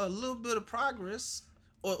show her a little bit of progress.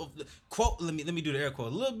 Or quote, let me do the air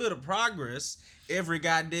quote. A little bit of progress every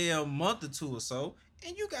goddamn month or two or so.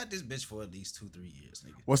 And you got this bitch for at least 2-3 years,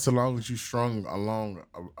 nigga. What's the longest you strung along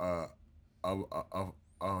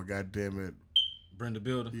goddamn it? Brenda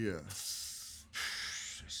Builder? Yeah. Let's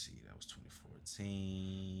see, that was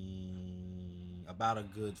 2014. About a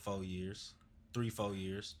good 4 years. 3-4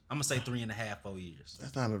 years. I'm gonna say 3.5, 4 years.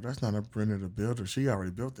 That's not a Brenda the Builder. She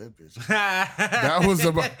already built that bitch. that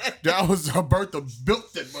was her Bertha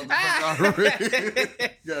built that motherfucker already.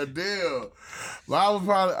 Goddamn. Well, I was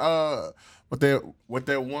probably with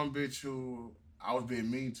that one bitch who I was being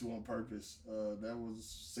mean to on purpose. That was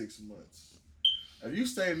 6 months. Have you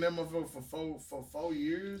stayed in that motherfucker for 4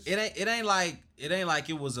 years? It ain't like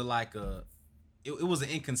it was it was an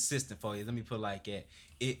inconsistent 4 years. Let me put it like that.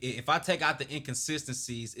 If I take out the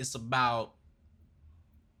inconsistencies, it's about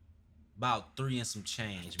 3 and some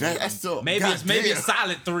change. That's still maybe a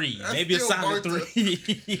solid 3. That's maybe a solid 3.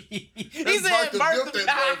 He said Bertha.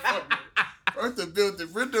 Bertha built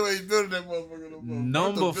it. Brenda ain't building that motherfucker no more.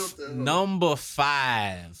 Number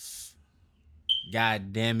 5.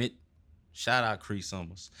 God damn it. Shout out Cree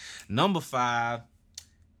Summers. Number 5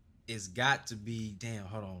 is got to be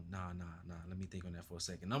hold on. Nah. Let me think on that for a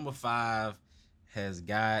second. Number 5 has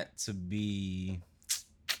got to be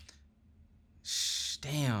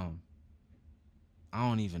damn. I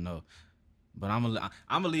don't even know. But I'm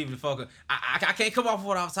gonna leave the fucker. I can't come off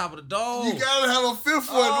with off top of the dome. You gotta have a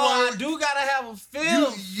 5th one. I do gotta have a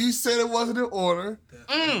 5th. You said it wasn't in order.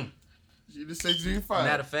 You just said you didn't find.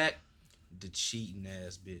 Matter of fact, the cheating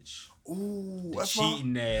ass bitch. Ooh, the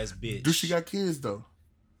cheating ass bitch. Do she got kids though?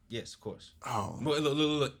 Yes, of course. Oh, but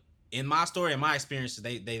look. In my story, in my experience,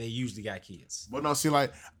 they usually got kids. But no, see,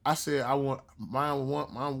 like I said, one of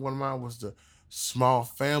mine was the small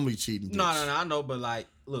family cheating bitch. No, I know, but like,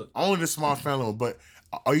 look, only the small family one. But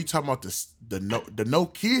are you talking about the no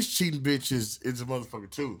kids cheating bitch is a motherfucker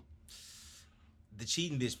too? The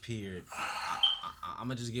cheating bitch period. I'm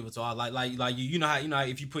gonna just give it to all like you know how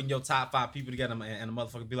if you put in your top 5 people together and a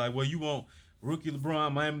motherfucker be like, well, you want rookie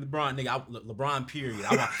LeBron, Miami LeBron, nigga. LeBron, period.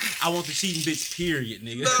 I want the cheating bitch, period,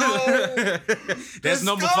 nigga. No, that's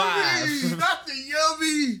number 5. Not the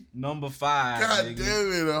yummy. Number 5. God nigga.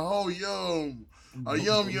 damn it, a whole yum,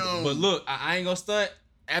 yum. But look, I ain't gonna stunt.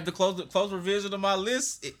 After close revision of my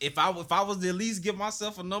list, if I was to at least give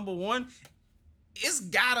myself a number 1, it's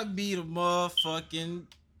gotta be the motherfucking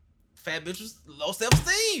fat bitch with low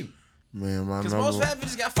self-esteem. Man, because most fat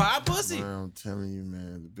bitches got 5 pussy. Man, I'm telling you,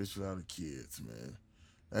 man, the bitch without the kids, man.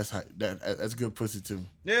 That's good pussy too.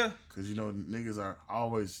 Yeah. Because you know niggas are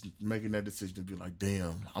always making that decision to be like,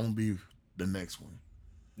 damn, I'm gonna be the next one.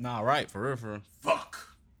 Nah, right, for real. Fuck.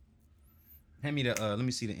 Hand me the let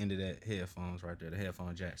me see the end of that headphones right there, the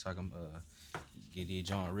headphone jack, so I can get the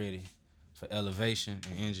joint ready for elevation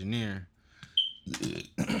and engineering.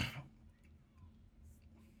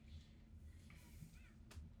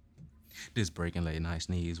 This Breaking Late Night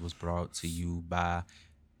Sneeze was brought to you by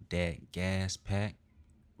that gas pack.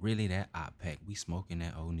 Really, that op pack. We smoking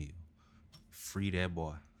that O'Neal. Free that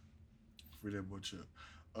boy. Free that boy, Chip.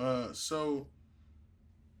 So,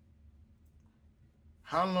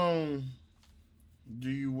 how long do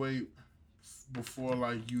you wait before,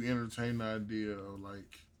 like, you entertain the idea of,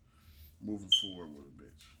 like, moving forward with a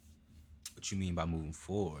bitch? What you mean by moving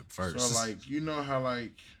forward first? So, like, you know how,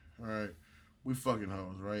 like, all right, we fucking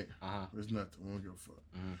hoes, right? Uh-huh. There's nothing. We don't give a fuck.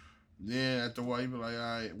 Mm-hmm. Then after a while, you be like, all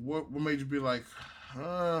right, what made you be like,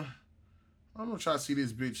 I'm gonna try to see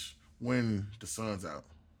this bitch when the sun's out?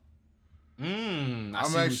 I see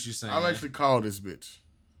what you're saying. I'm actually call this bitch.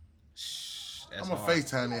 That's I'm a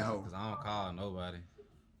FaceTime that hoe. Because I don't call nobody.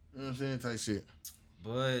 You know what I'm saying? Type shit.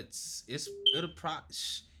 But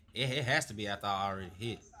it has to be after I already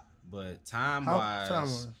hit. But time wise,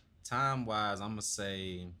 I'm gonna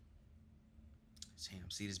say, damn,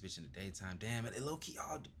 see this bitch in the daytime. Damn it low key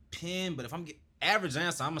all depend. But if I'm getting average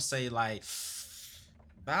answer, I'm gonna say like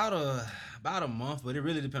about a month. But it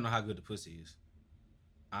really depends on how good the pussy is,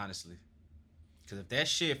 honestly. Cause if that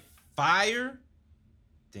shit fire,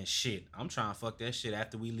 then shit, I'm trying to fuck that shit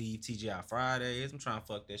after we leave TGI Fridays. I'm trying to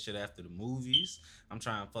fuck that shit after the movies. I'm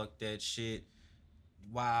trying to fuck that shit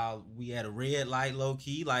while we at a red light, low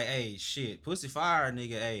key. Like, hey, shit, pussy fire,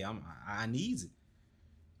 nigga. Hey, I needs it.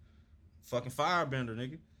 Fucking firebender,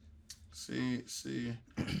 nigga. See,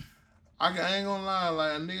 I ain't gonna lie,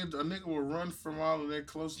 like a nigga will run from all of that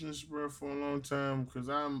closeness, bro, for a long time, cause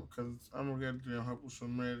I'm a goddamn helpful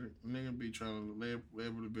man. Nigga be trying to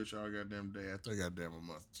label the bitch all goddamn day after goddamn a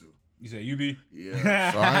month too. You say you be?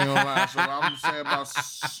 Yeah, so I ain't gonna lie. So I'm saying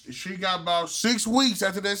she got about 6 weeks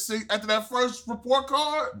after that first report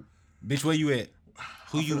card. Bitch, where you at?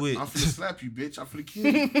 Who you with? I'm finna slap you, bitch. I'm finna kill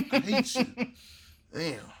you. I hate you.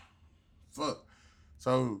 Damn. Fuck.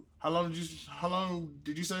 So how long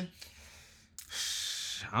did you say?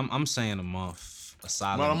 I'm saying a month. A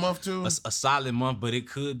solid About a month too? A solid month, but it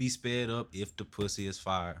could be sped up if the pussy is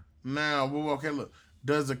fire. Now, well, okay, look.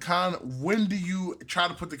 Does the condom? When do you try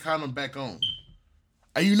to put the condom back on?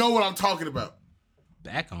 And you know what I'm talking about.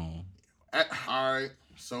 Back on. All right.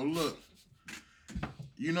 So look,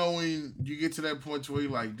 you know when you get to that point where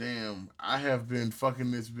you're like, damn, I have been fucking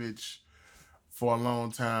this bitch for a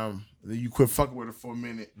long time. Then you quit fucking with her for a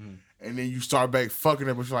minute, and then you start back fucking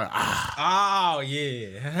her, but you're like, Oh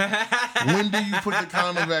yeah. When do you put the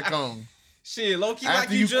condom back on? Shit, low key, After like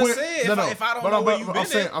you just quit, said. no, If I don't know where you been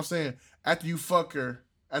I'm saying after you fuck her,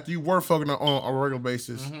 after you were fucking her on a regular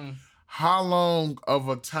basis, how long of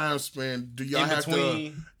a time span do y'all In have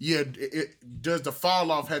between? to? Yeah, does the fall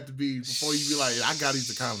off have to be before you be like, I got to use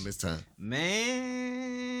the condom this time? Man.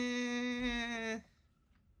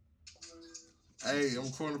 Hey, I'm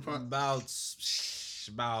recording the About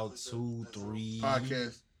 2, 3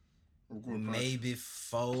 podcast. I'm recording the podcast. maybe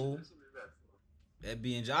 4. That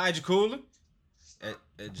being you cooler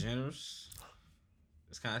at generous.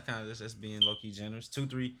 It's kind of that's being low key generous. 2,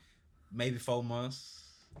 3, maybe 4 months.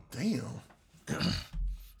 Damn.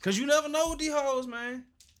 Cause you never know with these hoes, man.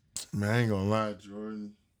 Man, I ain't gonna lie,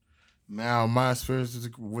 Jordan. Now my experience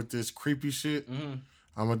with this creepy shit,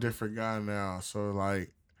 I'm a different guy now. So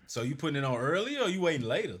like, So you putting it on early or you waiting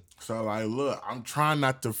later? so like, look, I'm trying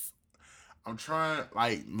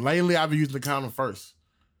like lately I've been using the condom first.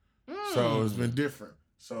 So it's been different.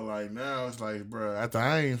 So like now it's like, bro, after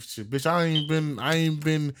I ain't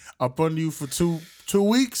been up on you for two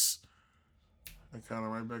weeks. I kind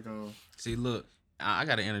of right back on. See, look, I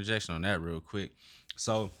got an interjection on that real quick.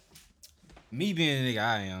 So, me being the nigga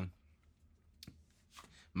I am,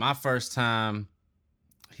 my first time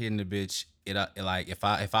hitting the bitch, it like if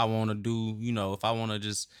I want to do, if I want to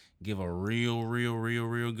just give a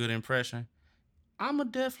real good impression, I'ma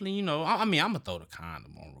definitely, I'ma throw the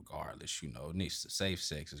condom on regardless, safe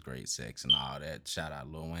sex is great sex and all that. Shout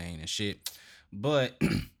out Lil Wayne and shit. But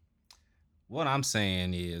what I'm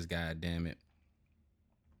saying is, goddamn it,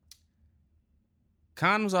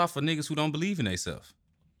 condoms are for niggas who don't believe in themselves.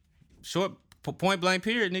 Short, point blank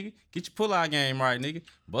period, nigga. Get your pull-out game right, nigga.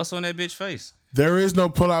 Bust on that bitch face. There is no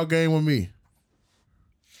pull-out game with me.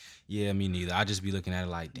 Yeah, me neither. I just be looking at it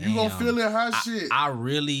like, damn. You gonna feel it hot shit. I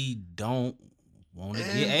really don't want to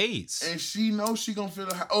get AIDS. And she knows she gonna feel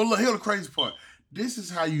it hot. Oh, look, here's the crazy part. This is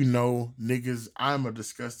how you know, niggas, I'm a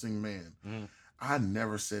disgusting man. I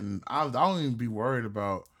never said, I don't even be worried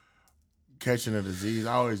about catching a disease.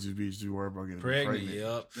 I always just be worried about getting pregnant.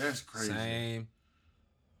 Yep. That's crazy. Same.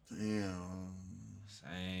 Damn.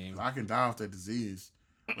 Same. I can die off that disease.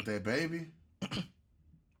 But that baby?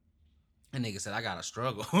 That nigga said, I gotta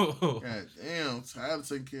struggle. God damn. I'm tired of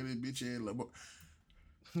taking care of this bitch ass.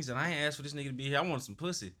 He said, I ain't asked for this nigga to be here. I wanted some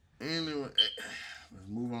pussy. Anyway, let's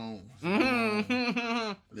move on.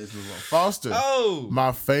 Let's move on. Foster. Oh.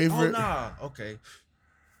 My favorite Okay.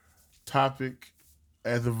 topic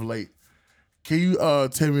as of late. Can you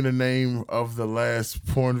tell me the name of the last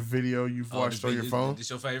porn video you've watched on your phone?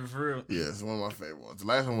 This your favorite for real? Yeah, it's one of my favorite ones. The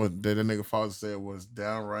last one was that nigga Foster said was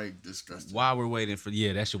downright disgusting. While we're waiting for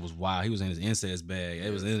that shit was wild. He was in his incest bag.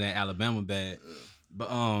 It was in that Alabama bag. But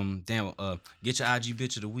damn, get your IG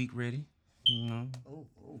bitch of the week ready. Oh,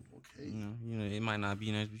 okay. It might not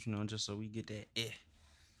be nice, but just so we get that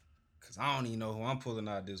Cause I don't even know who I'm pulling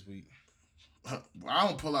out this week. I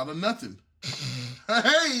don't pull out of nothing.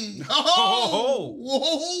 Hey! Oh!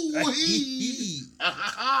 Whoa!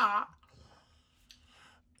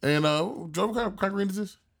 And Joe, what kind of green is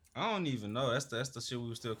this? I don't even know. That's the shit we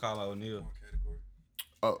would still call O'Neal. Category.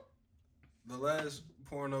 Oh. The last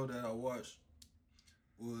porno that I watched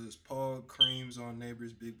was Paul Creams on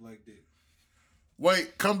Neighbor's Big Black Dick.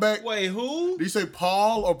 Wait, come back. Wait, who? Did you say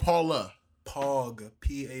Paul or Paula? Pawg,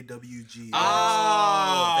 Pawg.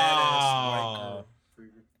 Oh. Badass white girl.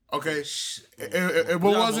 Okay. And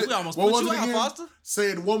what was it? We almost What put was you it out, again? Foster.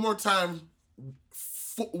 Say it one more time.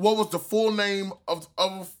 What was the full name of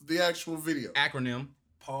the actual video? Acronym,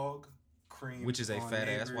 Pawg Cream, which is a on fat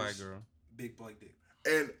ass Neighbor's white girl. Big Black Dick.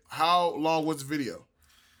 And how long was the video?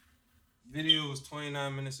 Video was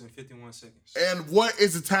 29 minutes and 51 seconds. And what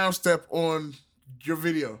is the time step on your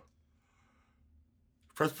video?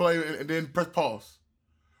 Press play and then press pause.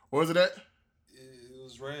 What was it at? It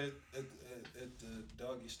was right at the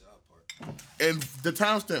doggy style part. And the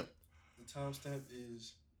timestamp. The timestamp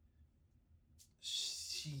is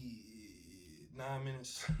 9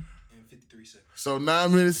 minutes and 53 seconds. So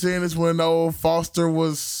 9 minutes in is when old Foster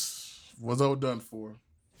was all done for.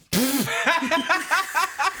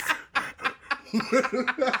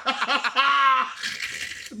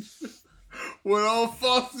 When old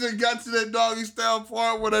Foster got to that doggy style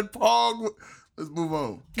part with that pog, let's move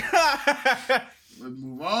on. Let's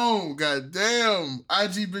move on. Goddamn.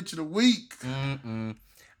 IG bitch of the week.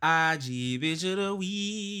 IG bitch of the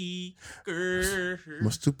week. Girl.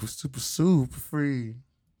 My super free.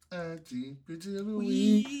 IG bitch of the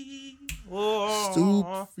week. Oh.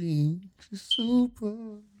 Super free. She's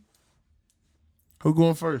super. Who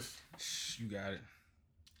going first? You got it.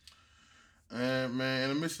 And man, in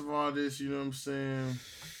the midst of all this, you know what I'm saying?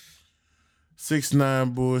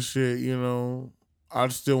 6ix9ine bullshit, you know. I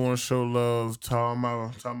still want to show love to all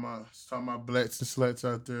my blacks and sluts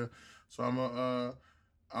out there. So I'm gonna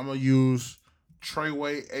use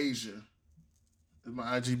Treyway Asia as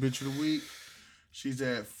my IG bitch of the week. She's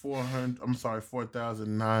at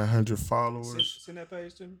 4,900 followers. Send that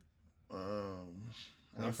page to me.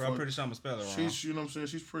 I'm pretty sure I'm gonna spell it wrong. She's, you know what I'm saying?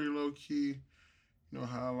 She's pretty low key. You know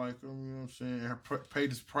how I like them, you know what I'm saying? Her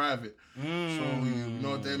page is private. So you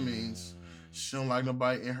know what that means. She don't like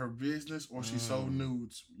nobody in her business or she sold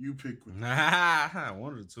nudes. You pick with Nah,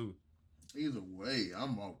 one of the two. Either way,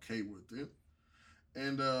 I'm okay with it.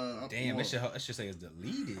 And damn, that should say it's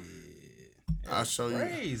deleted. I'll show you.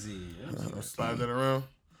 Crazy. I'll slide that around.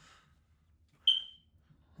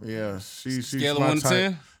 Yeah, she's Scale of my 1 to type.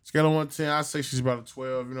 10? Scale of 1 to 10, I say she's about a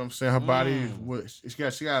 12. You know what I'm saying? Her body,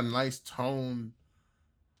 she got a nice tone,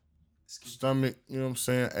 stomach. You know what I'm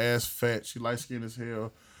saying? Ass fat. She light skinned as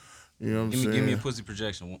hell. You know what I'm saying? Give me a pussy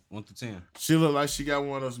projection, 1 to 10. She look like she got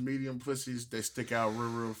one of those medium pussies that stick out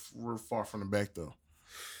real far from the back though.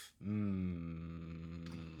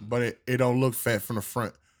 But it don't look fat from the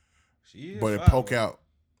front. But it poke out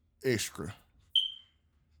extra.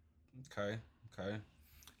 Okay.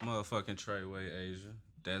 Motherfucking Treyway Asia.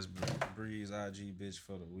 That's Breeze IG bitch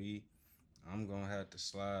for the week. I'm gonna have to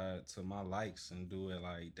slide to my likes and do it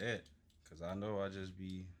like that. Cause I know I just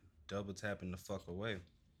be double tapping the fuck away.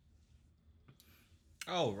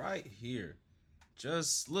 Oh, right here.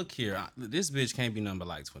 Just look here. This bitch can't be number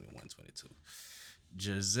like 21, 22.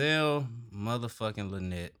 Giselle motherfucking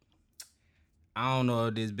Lynette. I don't know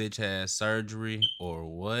if this bitch has surgery or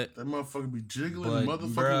what. That motherfucker be jiggling, But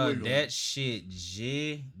motherfucking bruh, wiggling. that shit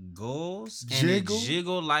jiggles and it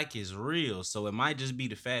jiggle like it's real. So it might just be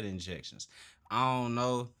the fat injections. I don't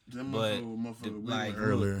know. That but motherfucker like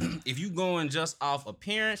earlier. if you going just off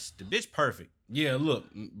appearance, the bitch perfect. Yeah, look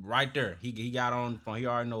right there. He got on. He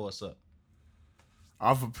already know what's up.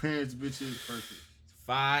 Off appearance, bitch is perfect.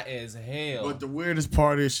 Fire as hell. But the weirdest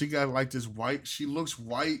part is she got like this white. She looks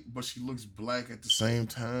white, but she looks black at the same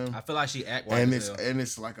time. I feel like she act white and as hell.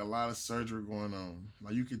 it's like a lot of surgery going on.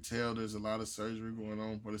 Like you can tell there's a lot of surgery going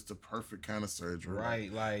on, but it's the perfect kind of surgery.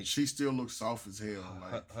 Right, like she still looks soft as hell.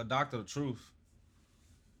 Like her doctor, the truth.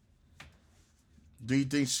 Do you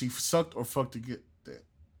think she sucked or fucked to get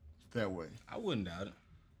that way? I wouldn't doubt it.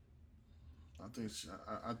 I think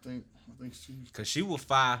she. Cause she was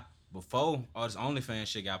fire before all this OnlyFans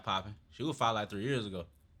shit got popping. She was fire like 3 years ago.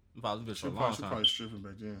 Probably for a long time. She probably stripping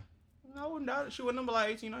back then. I wouldn't doubt it. She was number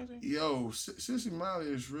like 18, 19. Yo, Sissy Molly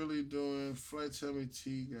is really doing Flat Tummy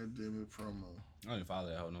Tea, goddamn it, promo. I don't even follow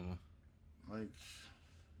that hoe no more. Like.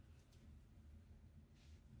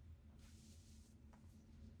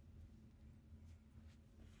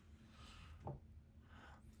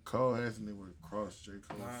 Cole Anthony with Cross, J.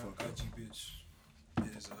 Cole. My IG bitch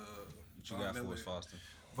is What you got for us, Foster?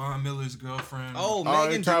 Von Miller's girlfriend. Oh,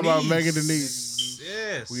 Megan Denise. talking about Megan Denise.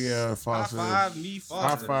 Yes. We Foster. High five me, Foster.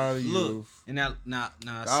 High five to you. Look, and now,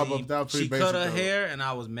 see, she cut her hair, and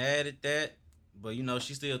I was mad at that. But you know,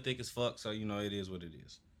 she's still thick as fuck, so you know it is what it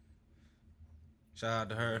is. Shout out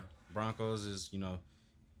to her. Broncos is, you know,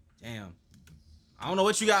 damn. I don't know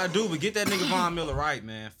what you gotta do, but get that nigga Von Miller right,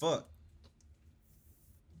 man. Fuck.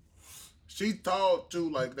 She thought too,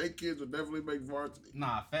 like they kids would definitely make varsity.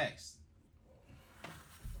 Nah, facts.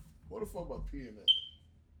 What the fuck about peeing that?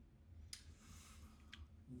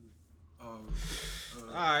 All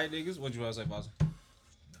right, niggas. What you want to say, Foster?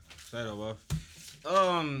 Say that, bro.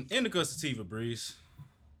 Indica Sativa, Breeze.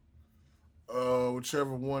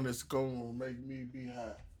 Whichever one that's gonna make me be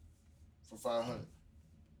high for 500.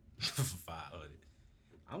 500.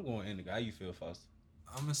 I'm going Indica. How you feel, Foster?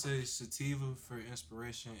 I'm gonna say sativa for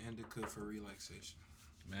inspiration, indica for relaxation.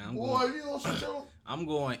 Man, Boy, you know what you I'm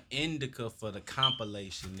going indica for the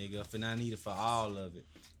compilation, nigga. If I need it for all of it.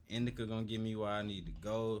 Indica gonna get me where I need to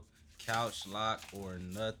go. Couch lock or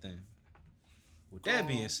nothing. With that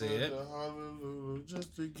being said,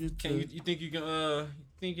 just to get can you think you can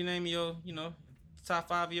think you name your top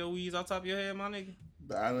 5 of your weeds off top of your head, my nigga?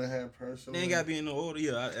 I done had personally. They ain't gotta be in no order.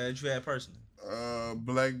 Yeah, that you had personally.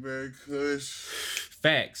 Blackberry Kush.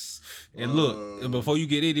 Facts. And look, before you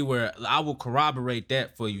get anywhere, I will corroborate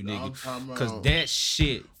that for you, nigga. Cause that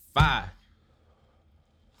shit fire.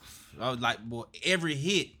 I was like, boy, every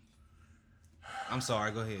hit. I'm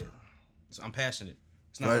sorry, go ahead. I'm passionate.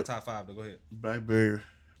 It's not my top 5, but go ahead. Blackberry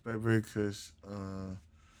Kush.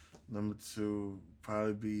 Number 2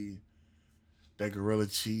 probably be that Gorilla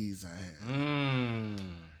Cheese I had.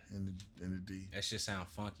 In the D. That shit sound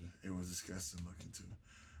funky. It was disgusting looking too.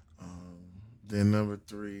 Then number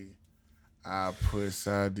 3, I put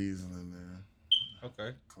Side Diesel in there.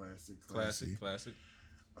 Okay. Classic.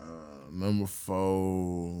 Number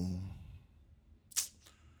 4.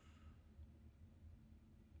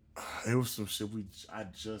 It was some shit I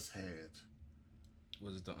just had.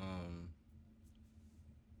 Was it the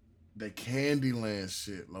that Candyland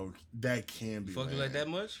shit, low. That Candyland. Fuck you like that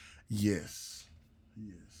much? Yes,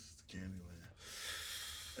 the Candyland.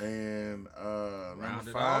 And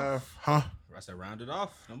number 5, huh? I said round it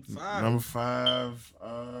off. Number 5. Number 5.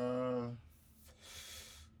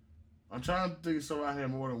 I'm trying to think so I had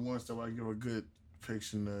more than one so I can give a good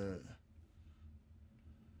picture.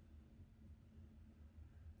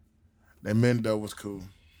 That Mendo was cool.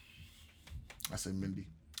 I said Mindy.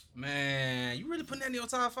 Man, you really putting that in your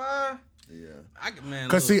top 5? Yeah. Man,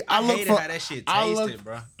 cause see, I hated how that shit tasted,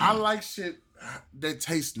 bro. I like shit that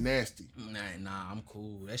tastes nasty. Nah, I'm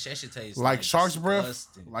cool. That shit tastes like shark's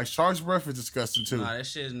disgusting. breath. Like shark's breath is disgusting too. Nah, that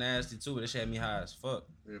shit is nasty too. That shit had me high as fuck.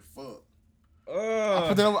 Yeah, fuck.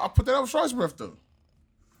 I put that over shark's breath though.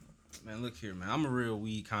 Man, look here, man. I'm a real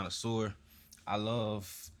weed connoisseur. I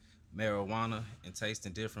love marijuana and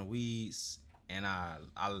tasting different weeds, and I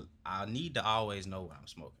need to always know what I'm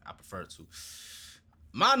smoking. I prefer to.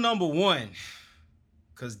 My number 1,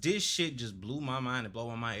 cause this shit just blew my mind and blow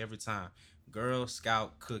my mind every time. Girl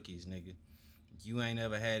Scout cookies, nigga. You ain't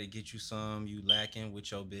ever had to get you some. You lacking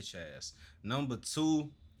with your bitch ass. Number 2,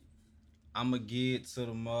 I'ma get to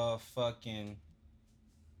the motherfucking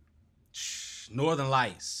Northern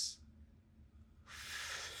Lights.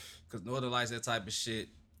 Cause Northern Lights, that type of shit.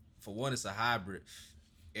 For one, it's a hybrid.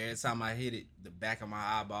 Every time I hit it, the back of my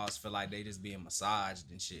eyeballs feel like they just being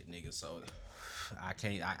massaged and shit, nigga. So I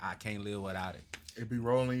can't live without it. It be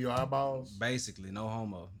rolling your eyeballs? Basically, no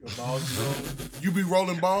homo. Your balls be rolling? You be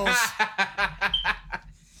rolling balls?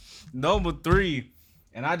 Number 3,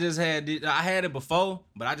 and I had it before,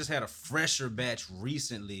 but I just had a fresher batch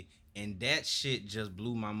recently, and that shit just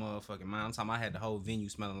blew my motherfucking mind. I'm talking, I had the whole venue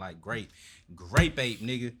smelling like grape ape,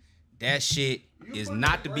 nigga. That shit is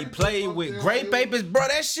not to be played with. Grape ape is, bro.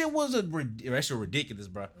 That shit ridiculous,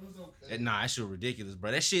 bro. It was okay. That shit ridiculous,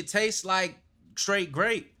 bro. That shit tastes like straight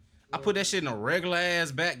grape. I put that shit in a regular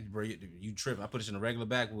ass back, bro. You tripping? I put it in a regular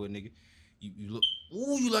backwood, nigga. You look.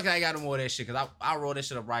 Ooh, you lucky I got more of that shit, cause I roll that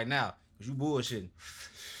shit up right now, cause you bullshitting.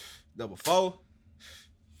 Number 4,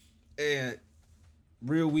 and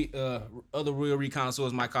other real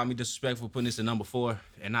reconnoisseurs might call me disrespectful for putting this in number 4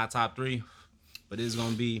 and not top 3, but it's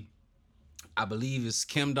gonna be, I believe it's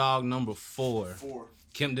Chem Dog number 4.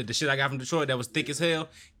 Chem, the shit I got from Detroit that was thick as hell.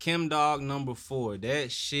 Chem Dog number 4.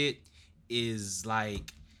 That shit is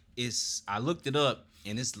like, I looked it up,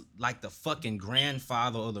 and it's like the fucking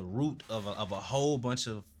grandfather or the root of a whole bunch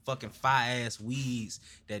of fucking fire-ass weeds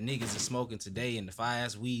that niggas are smoking today, and the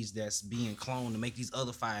fire-ass weeds that's being cloned to make these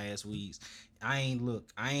other fire-ass weeds. I ain't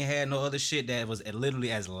had no other shit that was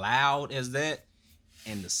literally as loud as that,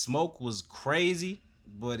 and the smoke was crazy,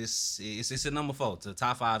 but it's a number 4. To the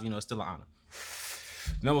top 5, it's still an honor.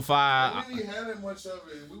 Number 5. We didn't have much of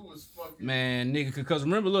it. We was fucking. Man, nigga, because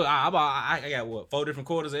remember, look, I got what, 4 different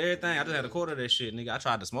quarters of everything. I just had a quarter of that shit, nigga. I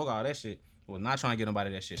tried to smoke all that shit. Was not trying to get nobody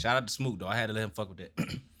that shit. Shout out to Smoot though. I had to let him fuck with that.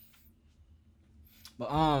 But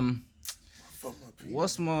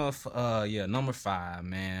what's my number 5,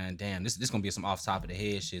 man? Damn, this gonna be some off top of the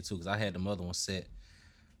head shit too, cause I had the other one set.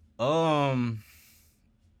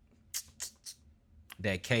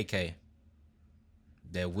 That KK,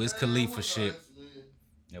 that Wiz Khalifa shit.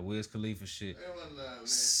 That Wiz Khalifa shit.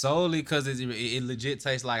 Solely cause it legit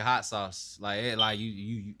tastes like hot sauce. Like it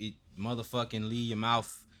motherfucking leave your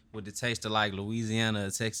mouth with the taste of like Louisiana or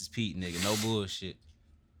Texas Pete, nigga. No bullshit.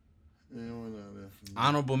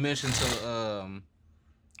 Honorable mention to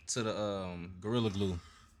the Gorilla Glue.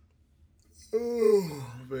 Oh,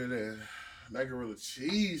 man. That gorilla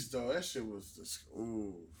cheese though, that shit was just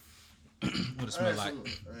ooh. What it smell like? Man,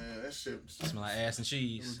 that shit Smell like ass and It was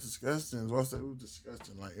cheese. disgusting. What's that? It was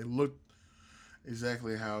disgusting. Like it looked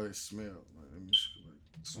exactly how it smelled. Like, let me show you,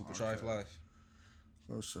 Super my Trife archive. Life.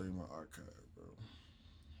 I'll show you my archive, bro.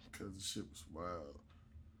 Cause the shit was wild.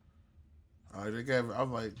 They gave.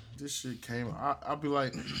 I'm like, this shit came. I'll be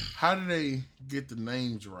like, how did they get the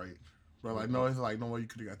names right? But like, no, it's like, no way you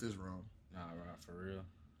could have got this wrong. Nah, right, for real.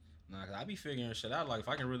 Nah, cause I be figuring shit out. Like, if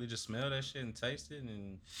I can really just smell that shit and taste it,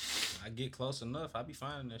 and I get close enough, I be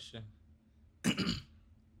finding that shit.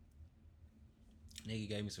 Nigga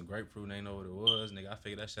gave me some grapefruit and ain't know what it was. Nigga, I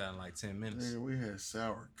figured that shit out in like 10 minutes. Nigga, we had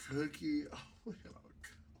sour cookie. Oh, we had all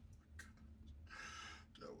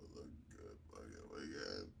that would look good. Oh my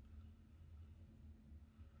God.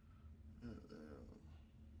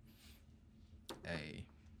 Hey,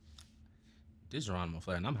 this Geronimo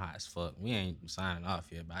Flair, and I'm high as fuck. We ain't signing off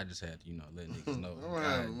yet, but I just had to, let niggas know. I'm God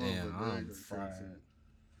having damn, one, I'm but fried.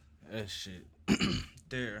 That shit.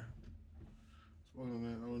 There. Smoking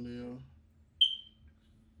that O'Neal.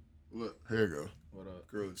 Look, here you go. What up?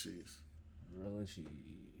 Grilled cheese. Grilled cheese.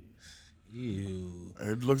 Ew.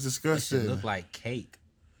 It looks That disgusting. shit look like cake.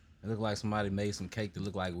 It looked like somebody made some cake that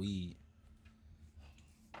looked like weed.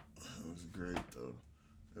 It was great though.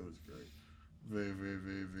 It was great. Very, very,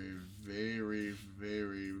 very, very, very,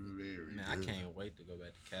 very, very. Man, good. I can't wait to go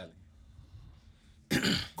back to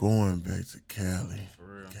Cali. Going back to Cali. For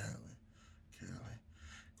real. Cali.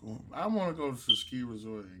 I want to go to the ski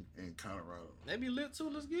resort in Colorado. They be lit too.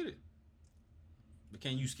 Let's get it. But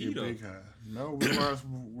can you ski Get though? big high. No,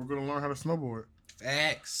 we're gonna learn how to snowboard.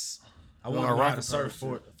 Facts. I We're want to gonna learn how rocket to surf power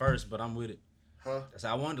for it first, but I'm with it. Huh? So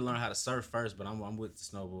I wanted to learn how to surf first, but I'm with the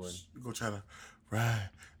snowboarding. You go try to ride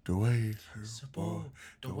the wave, surfboard,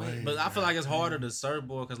 The way, but I feel like it's harder to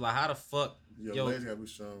surfboard because like how the fuck Your legs gotta be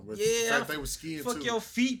strong. But Yeah, the how fact they was skiing fuck too. your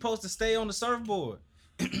feet supposed to stay on the surfboard?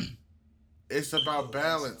 It's about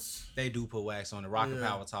balance. They do put wax on it. Rocket Yeah.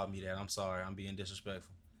 Power taught me that. I'm sorry, I'm being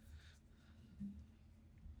disrespectful.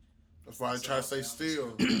 That's why I try to stay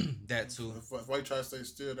still. That too. That's why you try to stay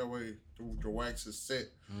still. That way the wax is set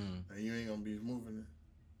Mm. and you ain't gonna be moving it.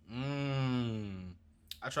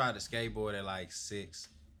 I tried to skateboard at like 6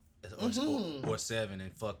 or 7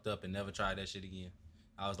 and fucked up and never tried that shit again.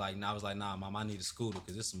 I was like, nah, mom, I need a scooter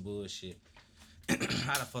because it's some bullshit. How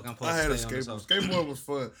the fuck I'm supposed I had to a stay on skateboard. this? Skateboard was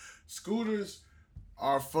fun. Scooters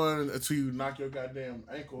are fun until you knock your goddamn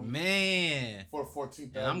ankle Man, for the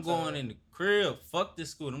 14th and I'm going in the crib. Fuck this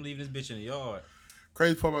scooter. I'm leaving this bitch in the yard.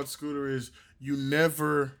 Crazy part about the scooter is you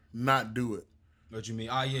never not do it. What you mean?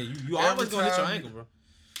 Oh yeah, you Every always gonna hit your time- ankle, bro.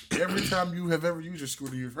 Every time you have ever used your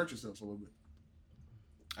scooter, you've hurt yourself a little bit.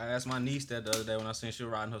 I asked my niece that the other day when I seen she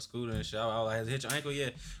was riding her scooter and shit. I was like, hit your ankle? Yeah.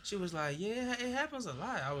 She was like, yeah, it happens a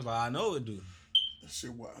lot. I was like, I know it do. That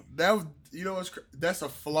shit wild. That was, that's a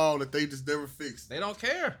flaw that they just never fixed. They don't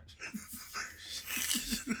care.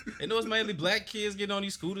 They know it's mainly black kids getting on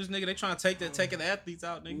these scooters, nigga. They trying to take the athletes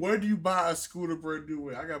out, nigga. Where do you buy a scooter brand new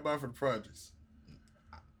with? I got to buy for the projects.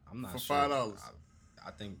 I'm not For sure. $5. I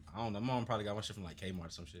think, I don't know. My mom probably got my shit from like Kmart or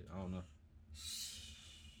some shit. I don't know.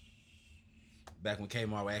 Back when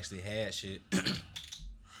Kmart actually had shit.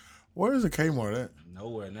 Where is a Kmart at?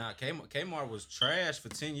 Nowhere now. Kmart was trash for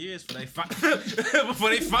 10 years before they before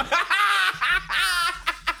they Hey,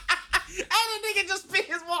 the nigga just spit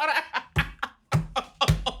his water.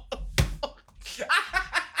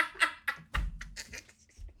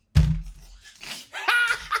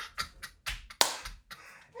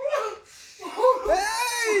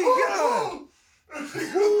 Hey, God.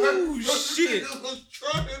 Ooh, shit.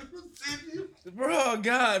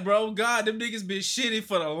 God, them niggas been shitty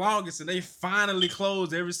for the longest, and they finally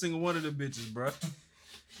closed every single one of them bitches, bro.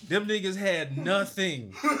 Them niggas had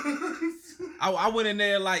nothing. I went in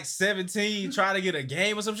there like 17, trying to get a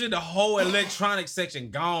game or some shit. The whole electronic section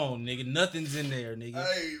gone, nigga. Nothing's in there, nigga.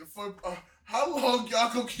 Hey, how long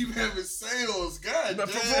y'all gonna keep having sales? God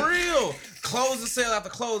But damn. for real, closing sale after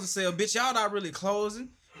closing sale, bitch. Y'all not really closing.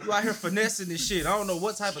 You out here finessing this shit. I don't know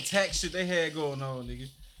what type of tax shit they had going on, nigga.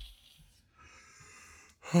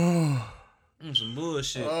 Some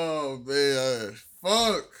bullshit. Oh man,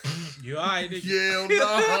 fuck. You alright, nigga? Yeah,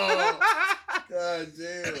 no. God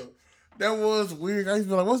damn. That was weird. I used to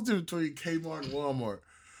be like, what's the difference between Kmart and Walmart?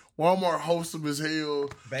 Walmart wholesome as hell.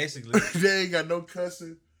 Basically, They ain't got no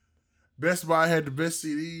cussing. Best Buy had the best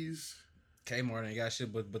CDs. Kmart ain't got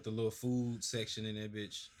shit but the little food section in that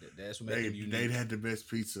bitch. That's what made them unique. They had the best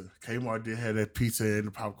pizza. Kmart did have that pizza and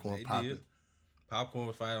the popcorn They popping. did. Popcorn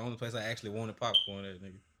was probably the only place I actually wanted popcorn at,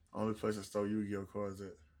 nigga. Only place I stole Yu-Gi-Oh cards at.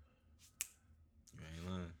 You ain't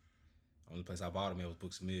lying. Only place I bought them at was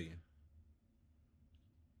Books A Million.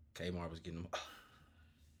 Kmart was getting them.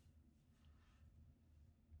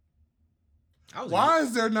 Why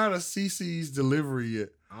is there not a CC's delivery yet?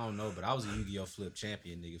 I don't know, but I was a Yu-Gi-Oh! Flip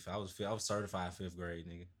champion, nigga. I was certified 5th grade,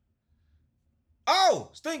 nigga. Oh,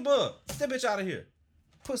 stink bug. Get that bitch out of here.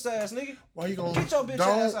 Puss ass nigga. Why you gonna get your bitch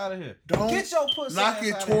ass out of here? Don't get your pussy knock ass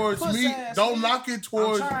it out towards of here. me. Don't nigga. knock it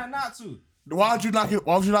towards. I'm trying not to. Why would you knock it?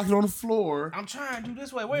 Why would you knock it on the floor? I'm trying to do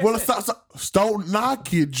this way. Where Well, is it? don't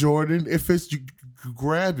knock it, Jordan. If it's you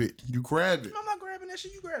grab it. You grab it. I'm not grabbing that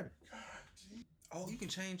shit. You grab it. Oh, you can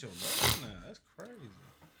change your logo now. That's crazy.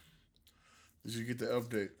 Did you get the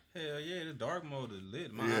update? Hell yeah, the dark mode is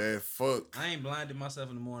lit. Yeah, fuck. I ain't blinded myself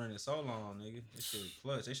in the morning in so long, nigga. This shit was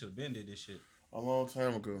clutch. They should have been did this shit. A long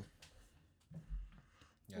time ago.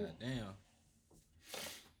 God damn.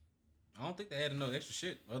 I don't think they added no extra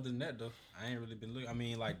shit other than that though. I ain't really been looking. I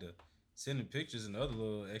mean, like the sending pictures and the other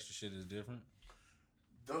little extra shit is different.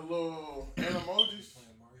 The little emojis.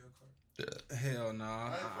 Hell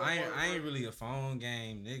nah. I ain't really a phone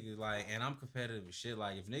game nigga. Like, and I'm competitive with shit.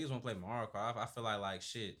 Like, if niggas want to play Mario Kart, I feel like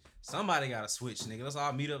shit. Somebody gotta switch, nigga. Let's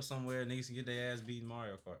all meet up somewhere. Niggas can get their ass beat in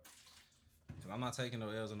Mario Kart. Cause I'm not taking no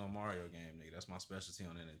L's in no Mario game, nigga. That's my specialty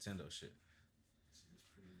on that Nintendo shit.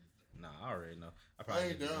 Nah, I already know. I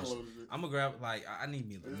ain't downloaded it. I'm gonna grab like I need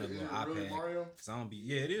me another little iPad. Really Mario? Cause I don't be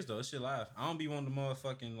it is though. This shit live. I don't be wanting to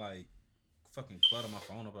motherfucking like fucking clutter my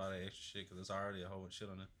phone up with all that extra shit because it's already a whole bunch of shit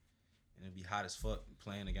on it. And it'd be hot as fuck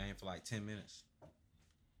playing the game for like 10 minutes.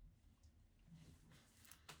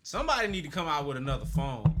 Somebody need to come out with another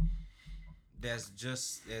phone that's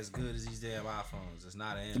just as good as these damn iPhones. It's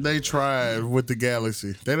not an Android. They tried with the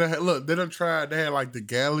Galaxy. They done tried. They had like the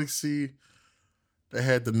Galaxy. They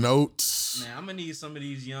had the Notes. Man, I'm gonna need some of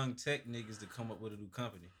these young tech niggas to come up with a new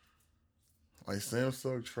company. Like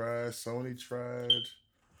Samsung tried, Sony tried,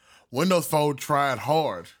 Windows Phone tried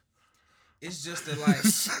hard. It's just that like,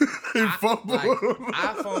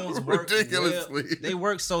 iPhones work ridiculously. Well, they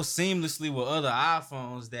work so seamlessly with other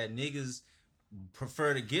iPhones that niggas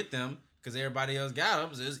prefer to get them because everybody else got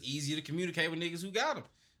them. So it's easier to communicate with niggas who got them.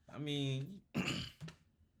 I mean, I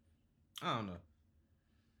don't know.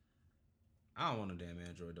 I don't want a damn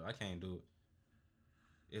Android though. I can't do it.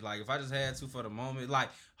 It's like if I just had to for the moment, like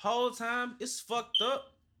whole time it's fucked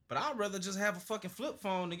up. But I'd rather just have a fucking flip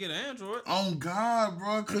phone to get an Android. Oh God,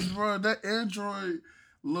 bro, cause bro, that Android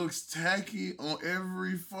looks tacky on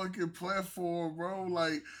every fucking platform, bro.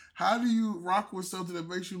 Like, how do you rock with something that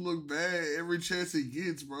makes you look bad every chance it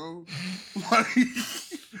gets, bro? Like,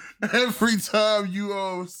 every time you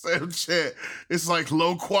on Snapchat, it's like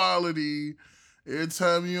low quality. Every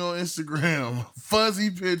time you on Instagram, fuzzy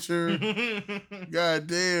picture. God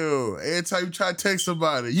damn. Every time you try to text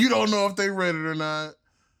somebody, you don't know if they read it or not.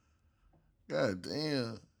 God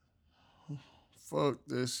damn. Fuck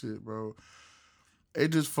that shit, bro. It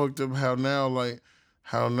just fucked up how now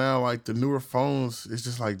the newer phones, it's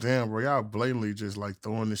just like, damn, bro, y'all blatantly just like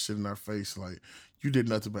throwing this shit in our face. Like, you did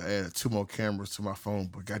nothing but add 2 more cameras to my phone,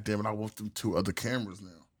 but goddamn it, I want them 2 other cameras now.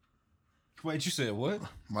 Wait, you said what?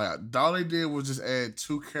 Like, all they did was just add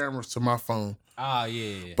 2 cameras to my phone. Ah,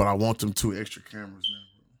 yeah. But I want them 2 extra cameras now.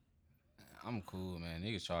 I'm cool, man.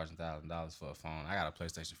 Niggas charging $1,000 for a phone. I got a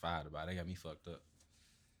PlayStation 5 to buy. They got me fucked up.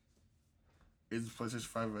 Is the PlayStation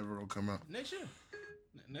 5 ever gonna come out? Next year.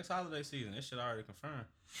 Next holiday season. This shit already confirmed.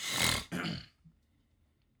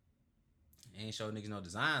 Ain't show niggas no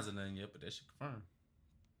designs or nothing yet, but that shit confirmed.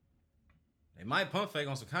 They might pump fake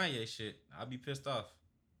on some Kanye shit. I'll be pissed off.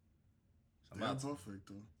 They'll pump fake,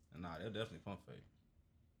 though. Nah, they'll definitely pump fake.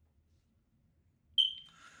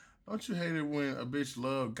 Don't you hate it when a bitch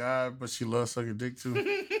love God, but she loves sucking dick too?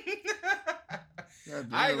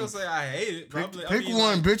 I ain't gonna say I hate it. Pick one,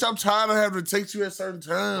 like, bitch. I'm tired of having to take you at certain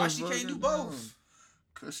times. Why she can't do both?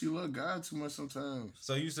 Cause she love God too much sometimes.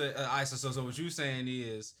 So you said, so what you saying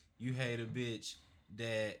is you hate a bitch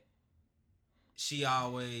that she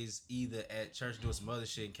always either at church doing some other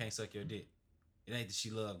shit and can't suck your dick. It ain't that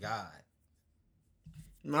she love God.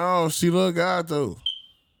 No, she love God though.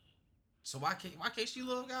 So why can't she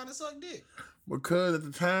love God and suck dick? Because at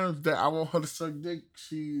the times that I want her to suck dick,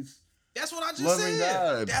 she's that's what I just said.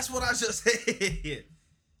 God. That's what I just said.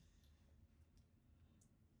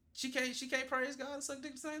 She can't praise God and suck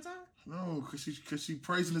dick at the same time? No, cause she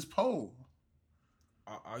praising his pole.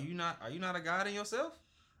 Are you not a God in yourself?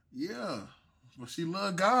 Yeah, but she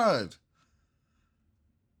love God.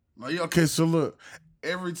 Like, okay, so look,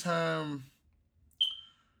 every time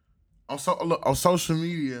on social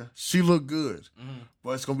media, she look good,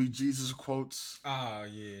 but it's gonna be Jesus quotes. Oh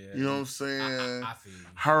yeah, you know what I'm saying? I feel you.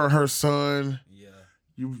 Her and her son. Yeah,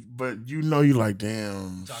 But you know you like,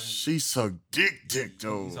 damn, Talking- she suck dick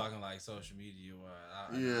though. You talking like social media?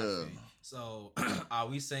 Yeah. So are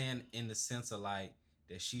we saying in the sense of like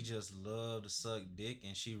that she just love to suck dick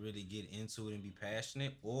and she really get into it and be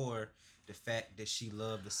passionate, or the fact that she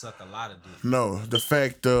love to suck a lot of dick? No, the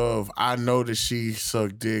fact of I know that she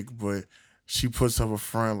suck dick, but she puts up a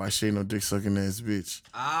front like she ain't no dick sucking ass bitch.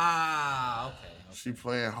 Okay. She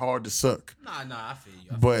playing hard to suck. Nah, I feel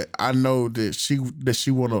you. But I know that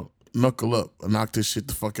she wanna knuckle up and knock this shit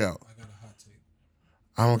the fuck out. I got a hot take.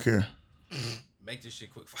 I don't care. Make this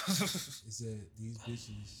shit quick. Is that these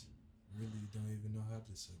bitches really don't even know how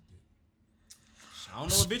to suck dick. I don't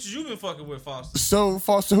know what bitches you been fucking with, Foster. So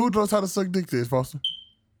Foster, who knows how to suck dick this, Foster?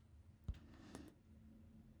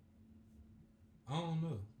 I don't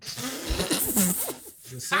know.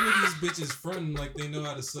 But some of these bitches fronting like they know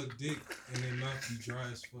how to suck dick and their mouth be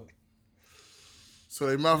dry as fuck. So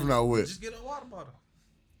they mouth not wet. Just get a water bottle.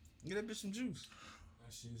 Get that bitch some juice.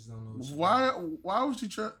 That shit just don't know what she Why would you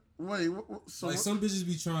try? Wait, so like some bitches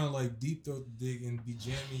be trying to like deep throat the dick and be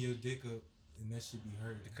jamming your dick up and that shit be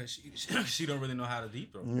hurting. Because she don't really know how to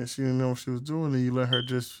deep throat. Yeah, she didn't know what she was doing, and you let her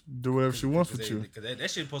just do whatever she wants with you. Because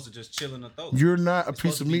that shit supposed to just chill in the throat. You're not a It's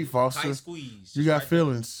piece supposed of to be meat, Foster. tight squeeze, You just got right there.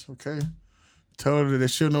 feelings, okay? Tell her that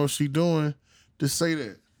she'll know what she doing. Just say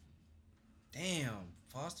that. Damn,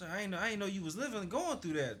 Foster, I ain't know you was going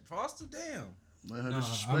through that, Foster. Damn. Let her Nah,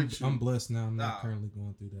 disrespect you. I'm blessed now. I'm Nah. not currently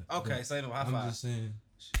going through that. Okay, But say no high I'm five. just saying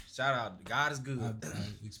Shout out, God is good.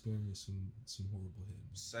 I've experienced some horrible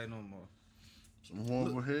hits. Say no more. Some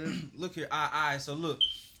horrible head. Look here, all right. So look,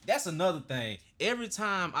 that's another thing. Every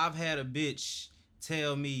time I've had a bitch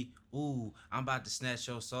tell me, "Ooh, I'm about to snatch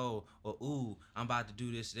your soul," or "Ooh, I'm about to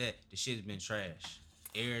do this, that," the shit's been trash.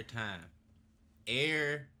 Every time. I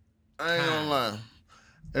ain't gonna lie.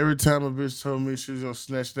 Every time a bitch told me she was gonna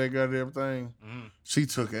snatch that goddamn thing, she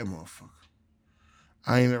took that motherfucker.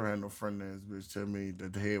 I ain't never had no friend ass bitch tell me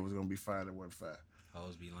that the head was gonna be fine and wasn't fine.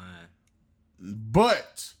 Hoes be lying.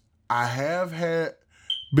 But I have had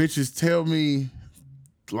bitches tell me,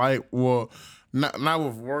 like, well, not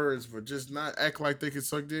with words, but just not act like they can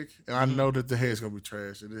suck dick. And I know that the head's gonna be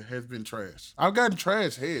trash, and it has been trash. I've gotten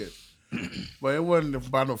trash head, but it wasn't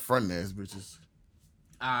by no front ass bitches.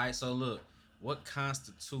 All right, so look, what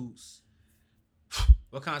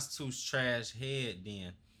constitutes trash head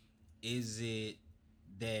then? Is it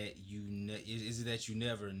that is it that you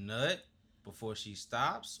never nut before she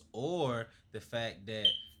stops, or the fact that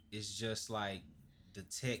it's just like the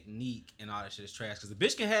technique and all that shit is trash? Because the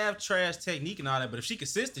bitch can have trash technique and all that, but if she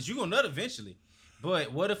consistent, you gonna nut eventually.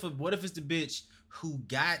 But what if it's the bitch who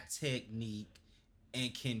got technique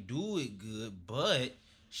and can do it good, but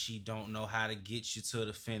she don't know how to get you to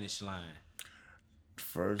the finish line?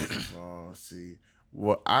 First of all, see,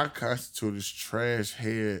 what I constitute is trash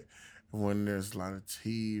head when there's a lot of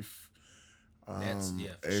teeth. That's for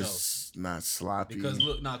it's not sloppy. Because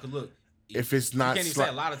look, if it's not, you can't even say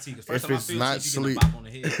a lot of teeth. 'Cause first if time it's I feel not teeth, you get a sleep, bop on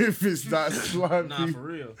the head. if it's not sloppy, Nah, for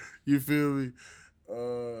real. you feel me?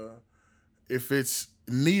 If it's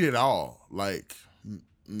neat at all, like,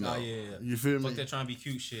 no, Oh yeah. you feel Fuck me? that trying to be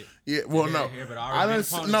cute shit. Yeah, well, Hair, no, hair, but I already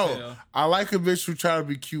don't. been a No, ponytail. I like a bitch who try to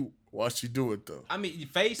be cute while she do it though. I mean,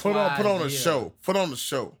 face Put on a yeah. show. Put on a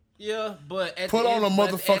show. Yeah, but at Put the on end, a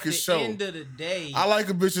but motherfucking at the show. End of the day, I like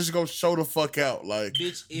a bitch that's gonna show the fuck out. Like,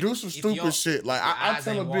 bitch, do some stupid shit. Like, I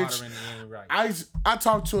tell a bitch, right. I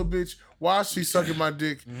talk to a bitch while she sucking my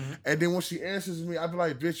dick, Mm-hmm. and then when she answers me, I be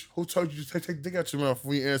like, bitch, who told you to take the dick out your mouth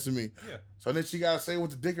when you answer me? Yeah. So then she gotta say it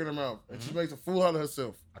with the dick in her mouth, and she makes a fool out of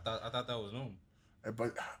herself. I thought that was normal.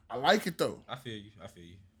 But I like it though. I feel you.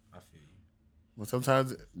 But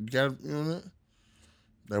sometimes you gotta, you know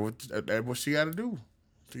that's what she gotta do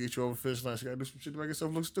to get you over the finish line. She gotta do some shit to make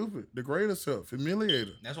herself look stupid, degrade herself, humiliate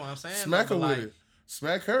her, That's what I'm saying. smack her though, but with like, it,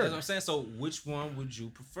 smack That's her. what I'm saying. So, which one would you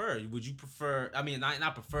prefer? Would you prefer? I mean,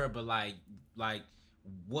 not prefer, but like,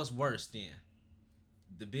 what's worse then?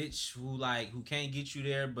 The bitch who can't get you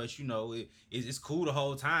there, but you know it's cool the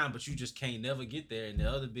whole time, but you just can't never get there, and the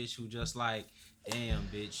other bitch who just like, damn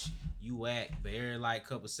bitch, you whack, but every like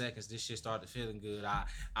couple seconds this shit started feeling good.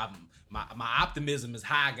 My optimism is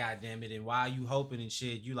high, goddamn it, and while you hoping and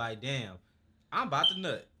shit, you like, damn, I'm about to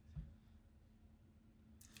nut.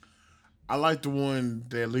 I like the one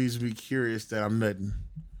that leaves me curious that I'm nutting.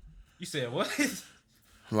 You said what?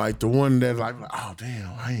 Like the one that like, oh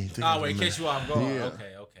damn, I ain't thinking. Oh wait, catch you off guard. Yeah. Okay.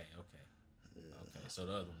 So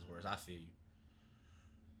the other one's worse. I feel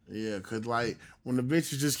you. Yeah, cause like when the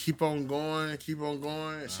bitches just keep on going,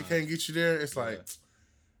 she can't get you there. It's like,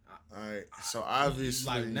 all right. So obviously,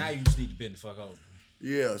 Like now you just need to bend the fuck over.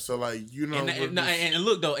 Yeah, so like you know, and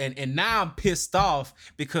look though, and now I'm pissed off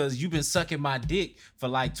because you've been sucking my dick for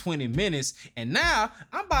like 20 minutes, and now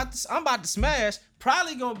I'm about to smash.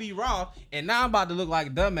 Probably gonna be raw, and now I'm about to look like a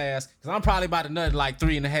dumbass because I'm probably about to nut in like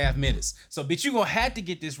 3.5 minutes. So, bitch, you gonna have to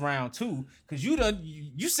get this round 2 because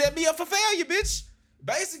you set me up for failure, bitch.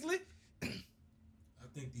 Basically. I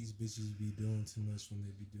think these bitches be doing too much when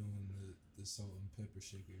they be doing the salt and pepper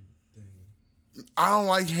shaker thing. I don't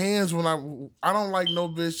like hands when I don't like no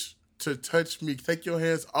bitch to touch me. Take your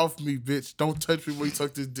hands off me, bitch. Don't touch me when you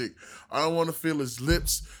suck this dick. I don't want to feel his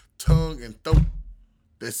lips, tongue, and throat.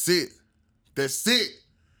 That's it. That's it.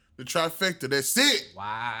 The trifecta. That's it.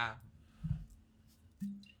 Wow.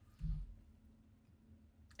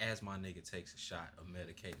 As my nigga takes a shot of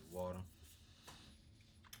medicated water,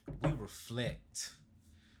 we reflect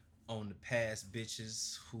on the past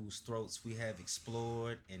bitches whose throats we have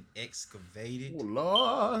explored and excavated. Oh,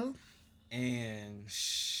 Lord. And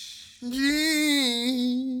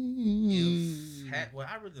well,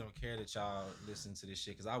 I really don't care that y'all listen to this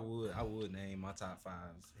shit because I would name my top 5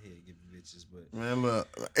 head giving bitches, but man, look,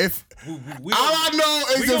 if we all I know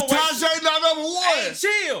is if Tajay not number 1. Hey,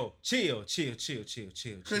 chill.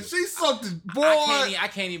 Cause she sucked the boy. I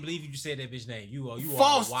can't even believe you just said that bitch name. You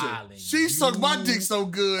Foster. are wilding. She sucked my dick so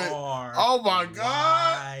good. Oh my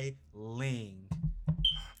god. Wilding.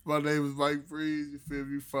 My name is Mike Freeze. You feel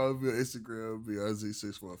me? Follow me on Instagram,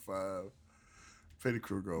 BRZ615. Petty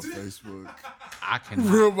Kruger on Facebook. I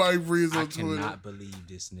cannot. Real Mike Freeze on Twitter. I cannot believe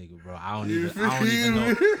this nigga, bro. I don't even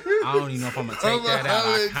know if I'm gonna take that out.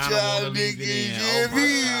 I kind of want to leave it in. Oh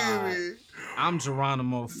my God. I'm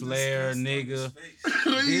Geronimo Flair, nigga. What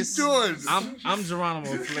are you doing? I'm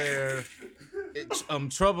Geronimo Flair.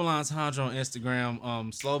 Trouble Entendre on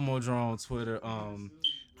Instagram. Slow Mo Draw on Twitter.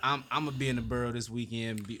 I'm gonna be in the borough this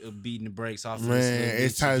weekend, beating the brakes off. Man,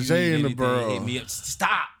 it's Tajay in the borough. Hit me up.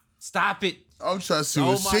 Stop it. I'm trying to see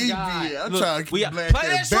what she be. I'm trying to play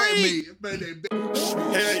that street.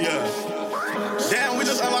 Hell yeah. Damn, we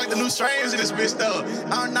just unlocked the new strains in this bitch though.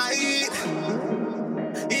 All night.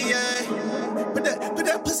 Yeah. Put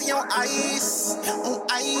that pussy on ice. On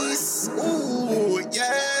ice. Ooh,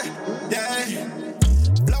 yeah.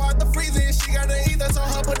 Blow out the freezer and she got the ether, so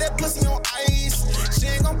her put that pussy on ice. She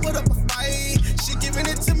ain't gon' put up a fight. She giving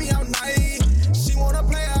it to me all night. She wanna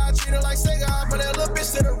play, I treat her like Sega, but that little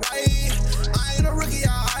bitch to the right. I ain't a rookie, I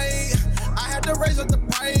had to raise up the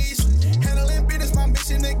price. Handling business, my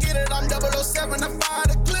mission to get it. I'm 007, I fire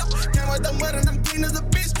the clip. Came with the mud and I'm clean as a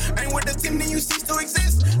bitch. Ain't with the team, then you cease to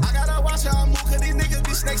exist. I gotta watch how I move, cause these niggas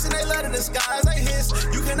be snakes and they love to disguise. They hiss.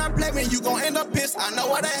 You cannot play me, you gon' end up pissed. I know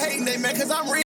why they hating, they mad cause I'm real.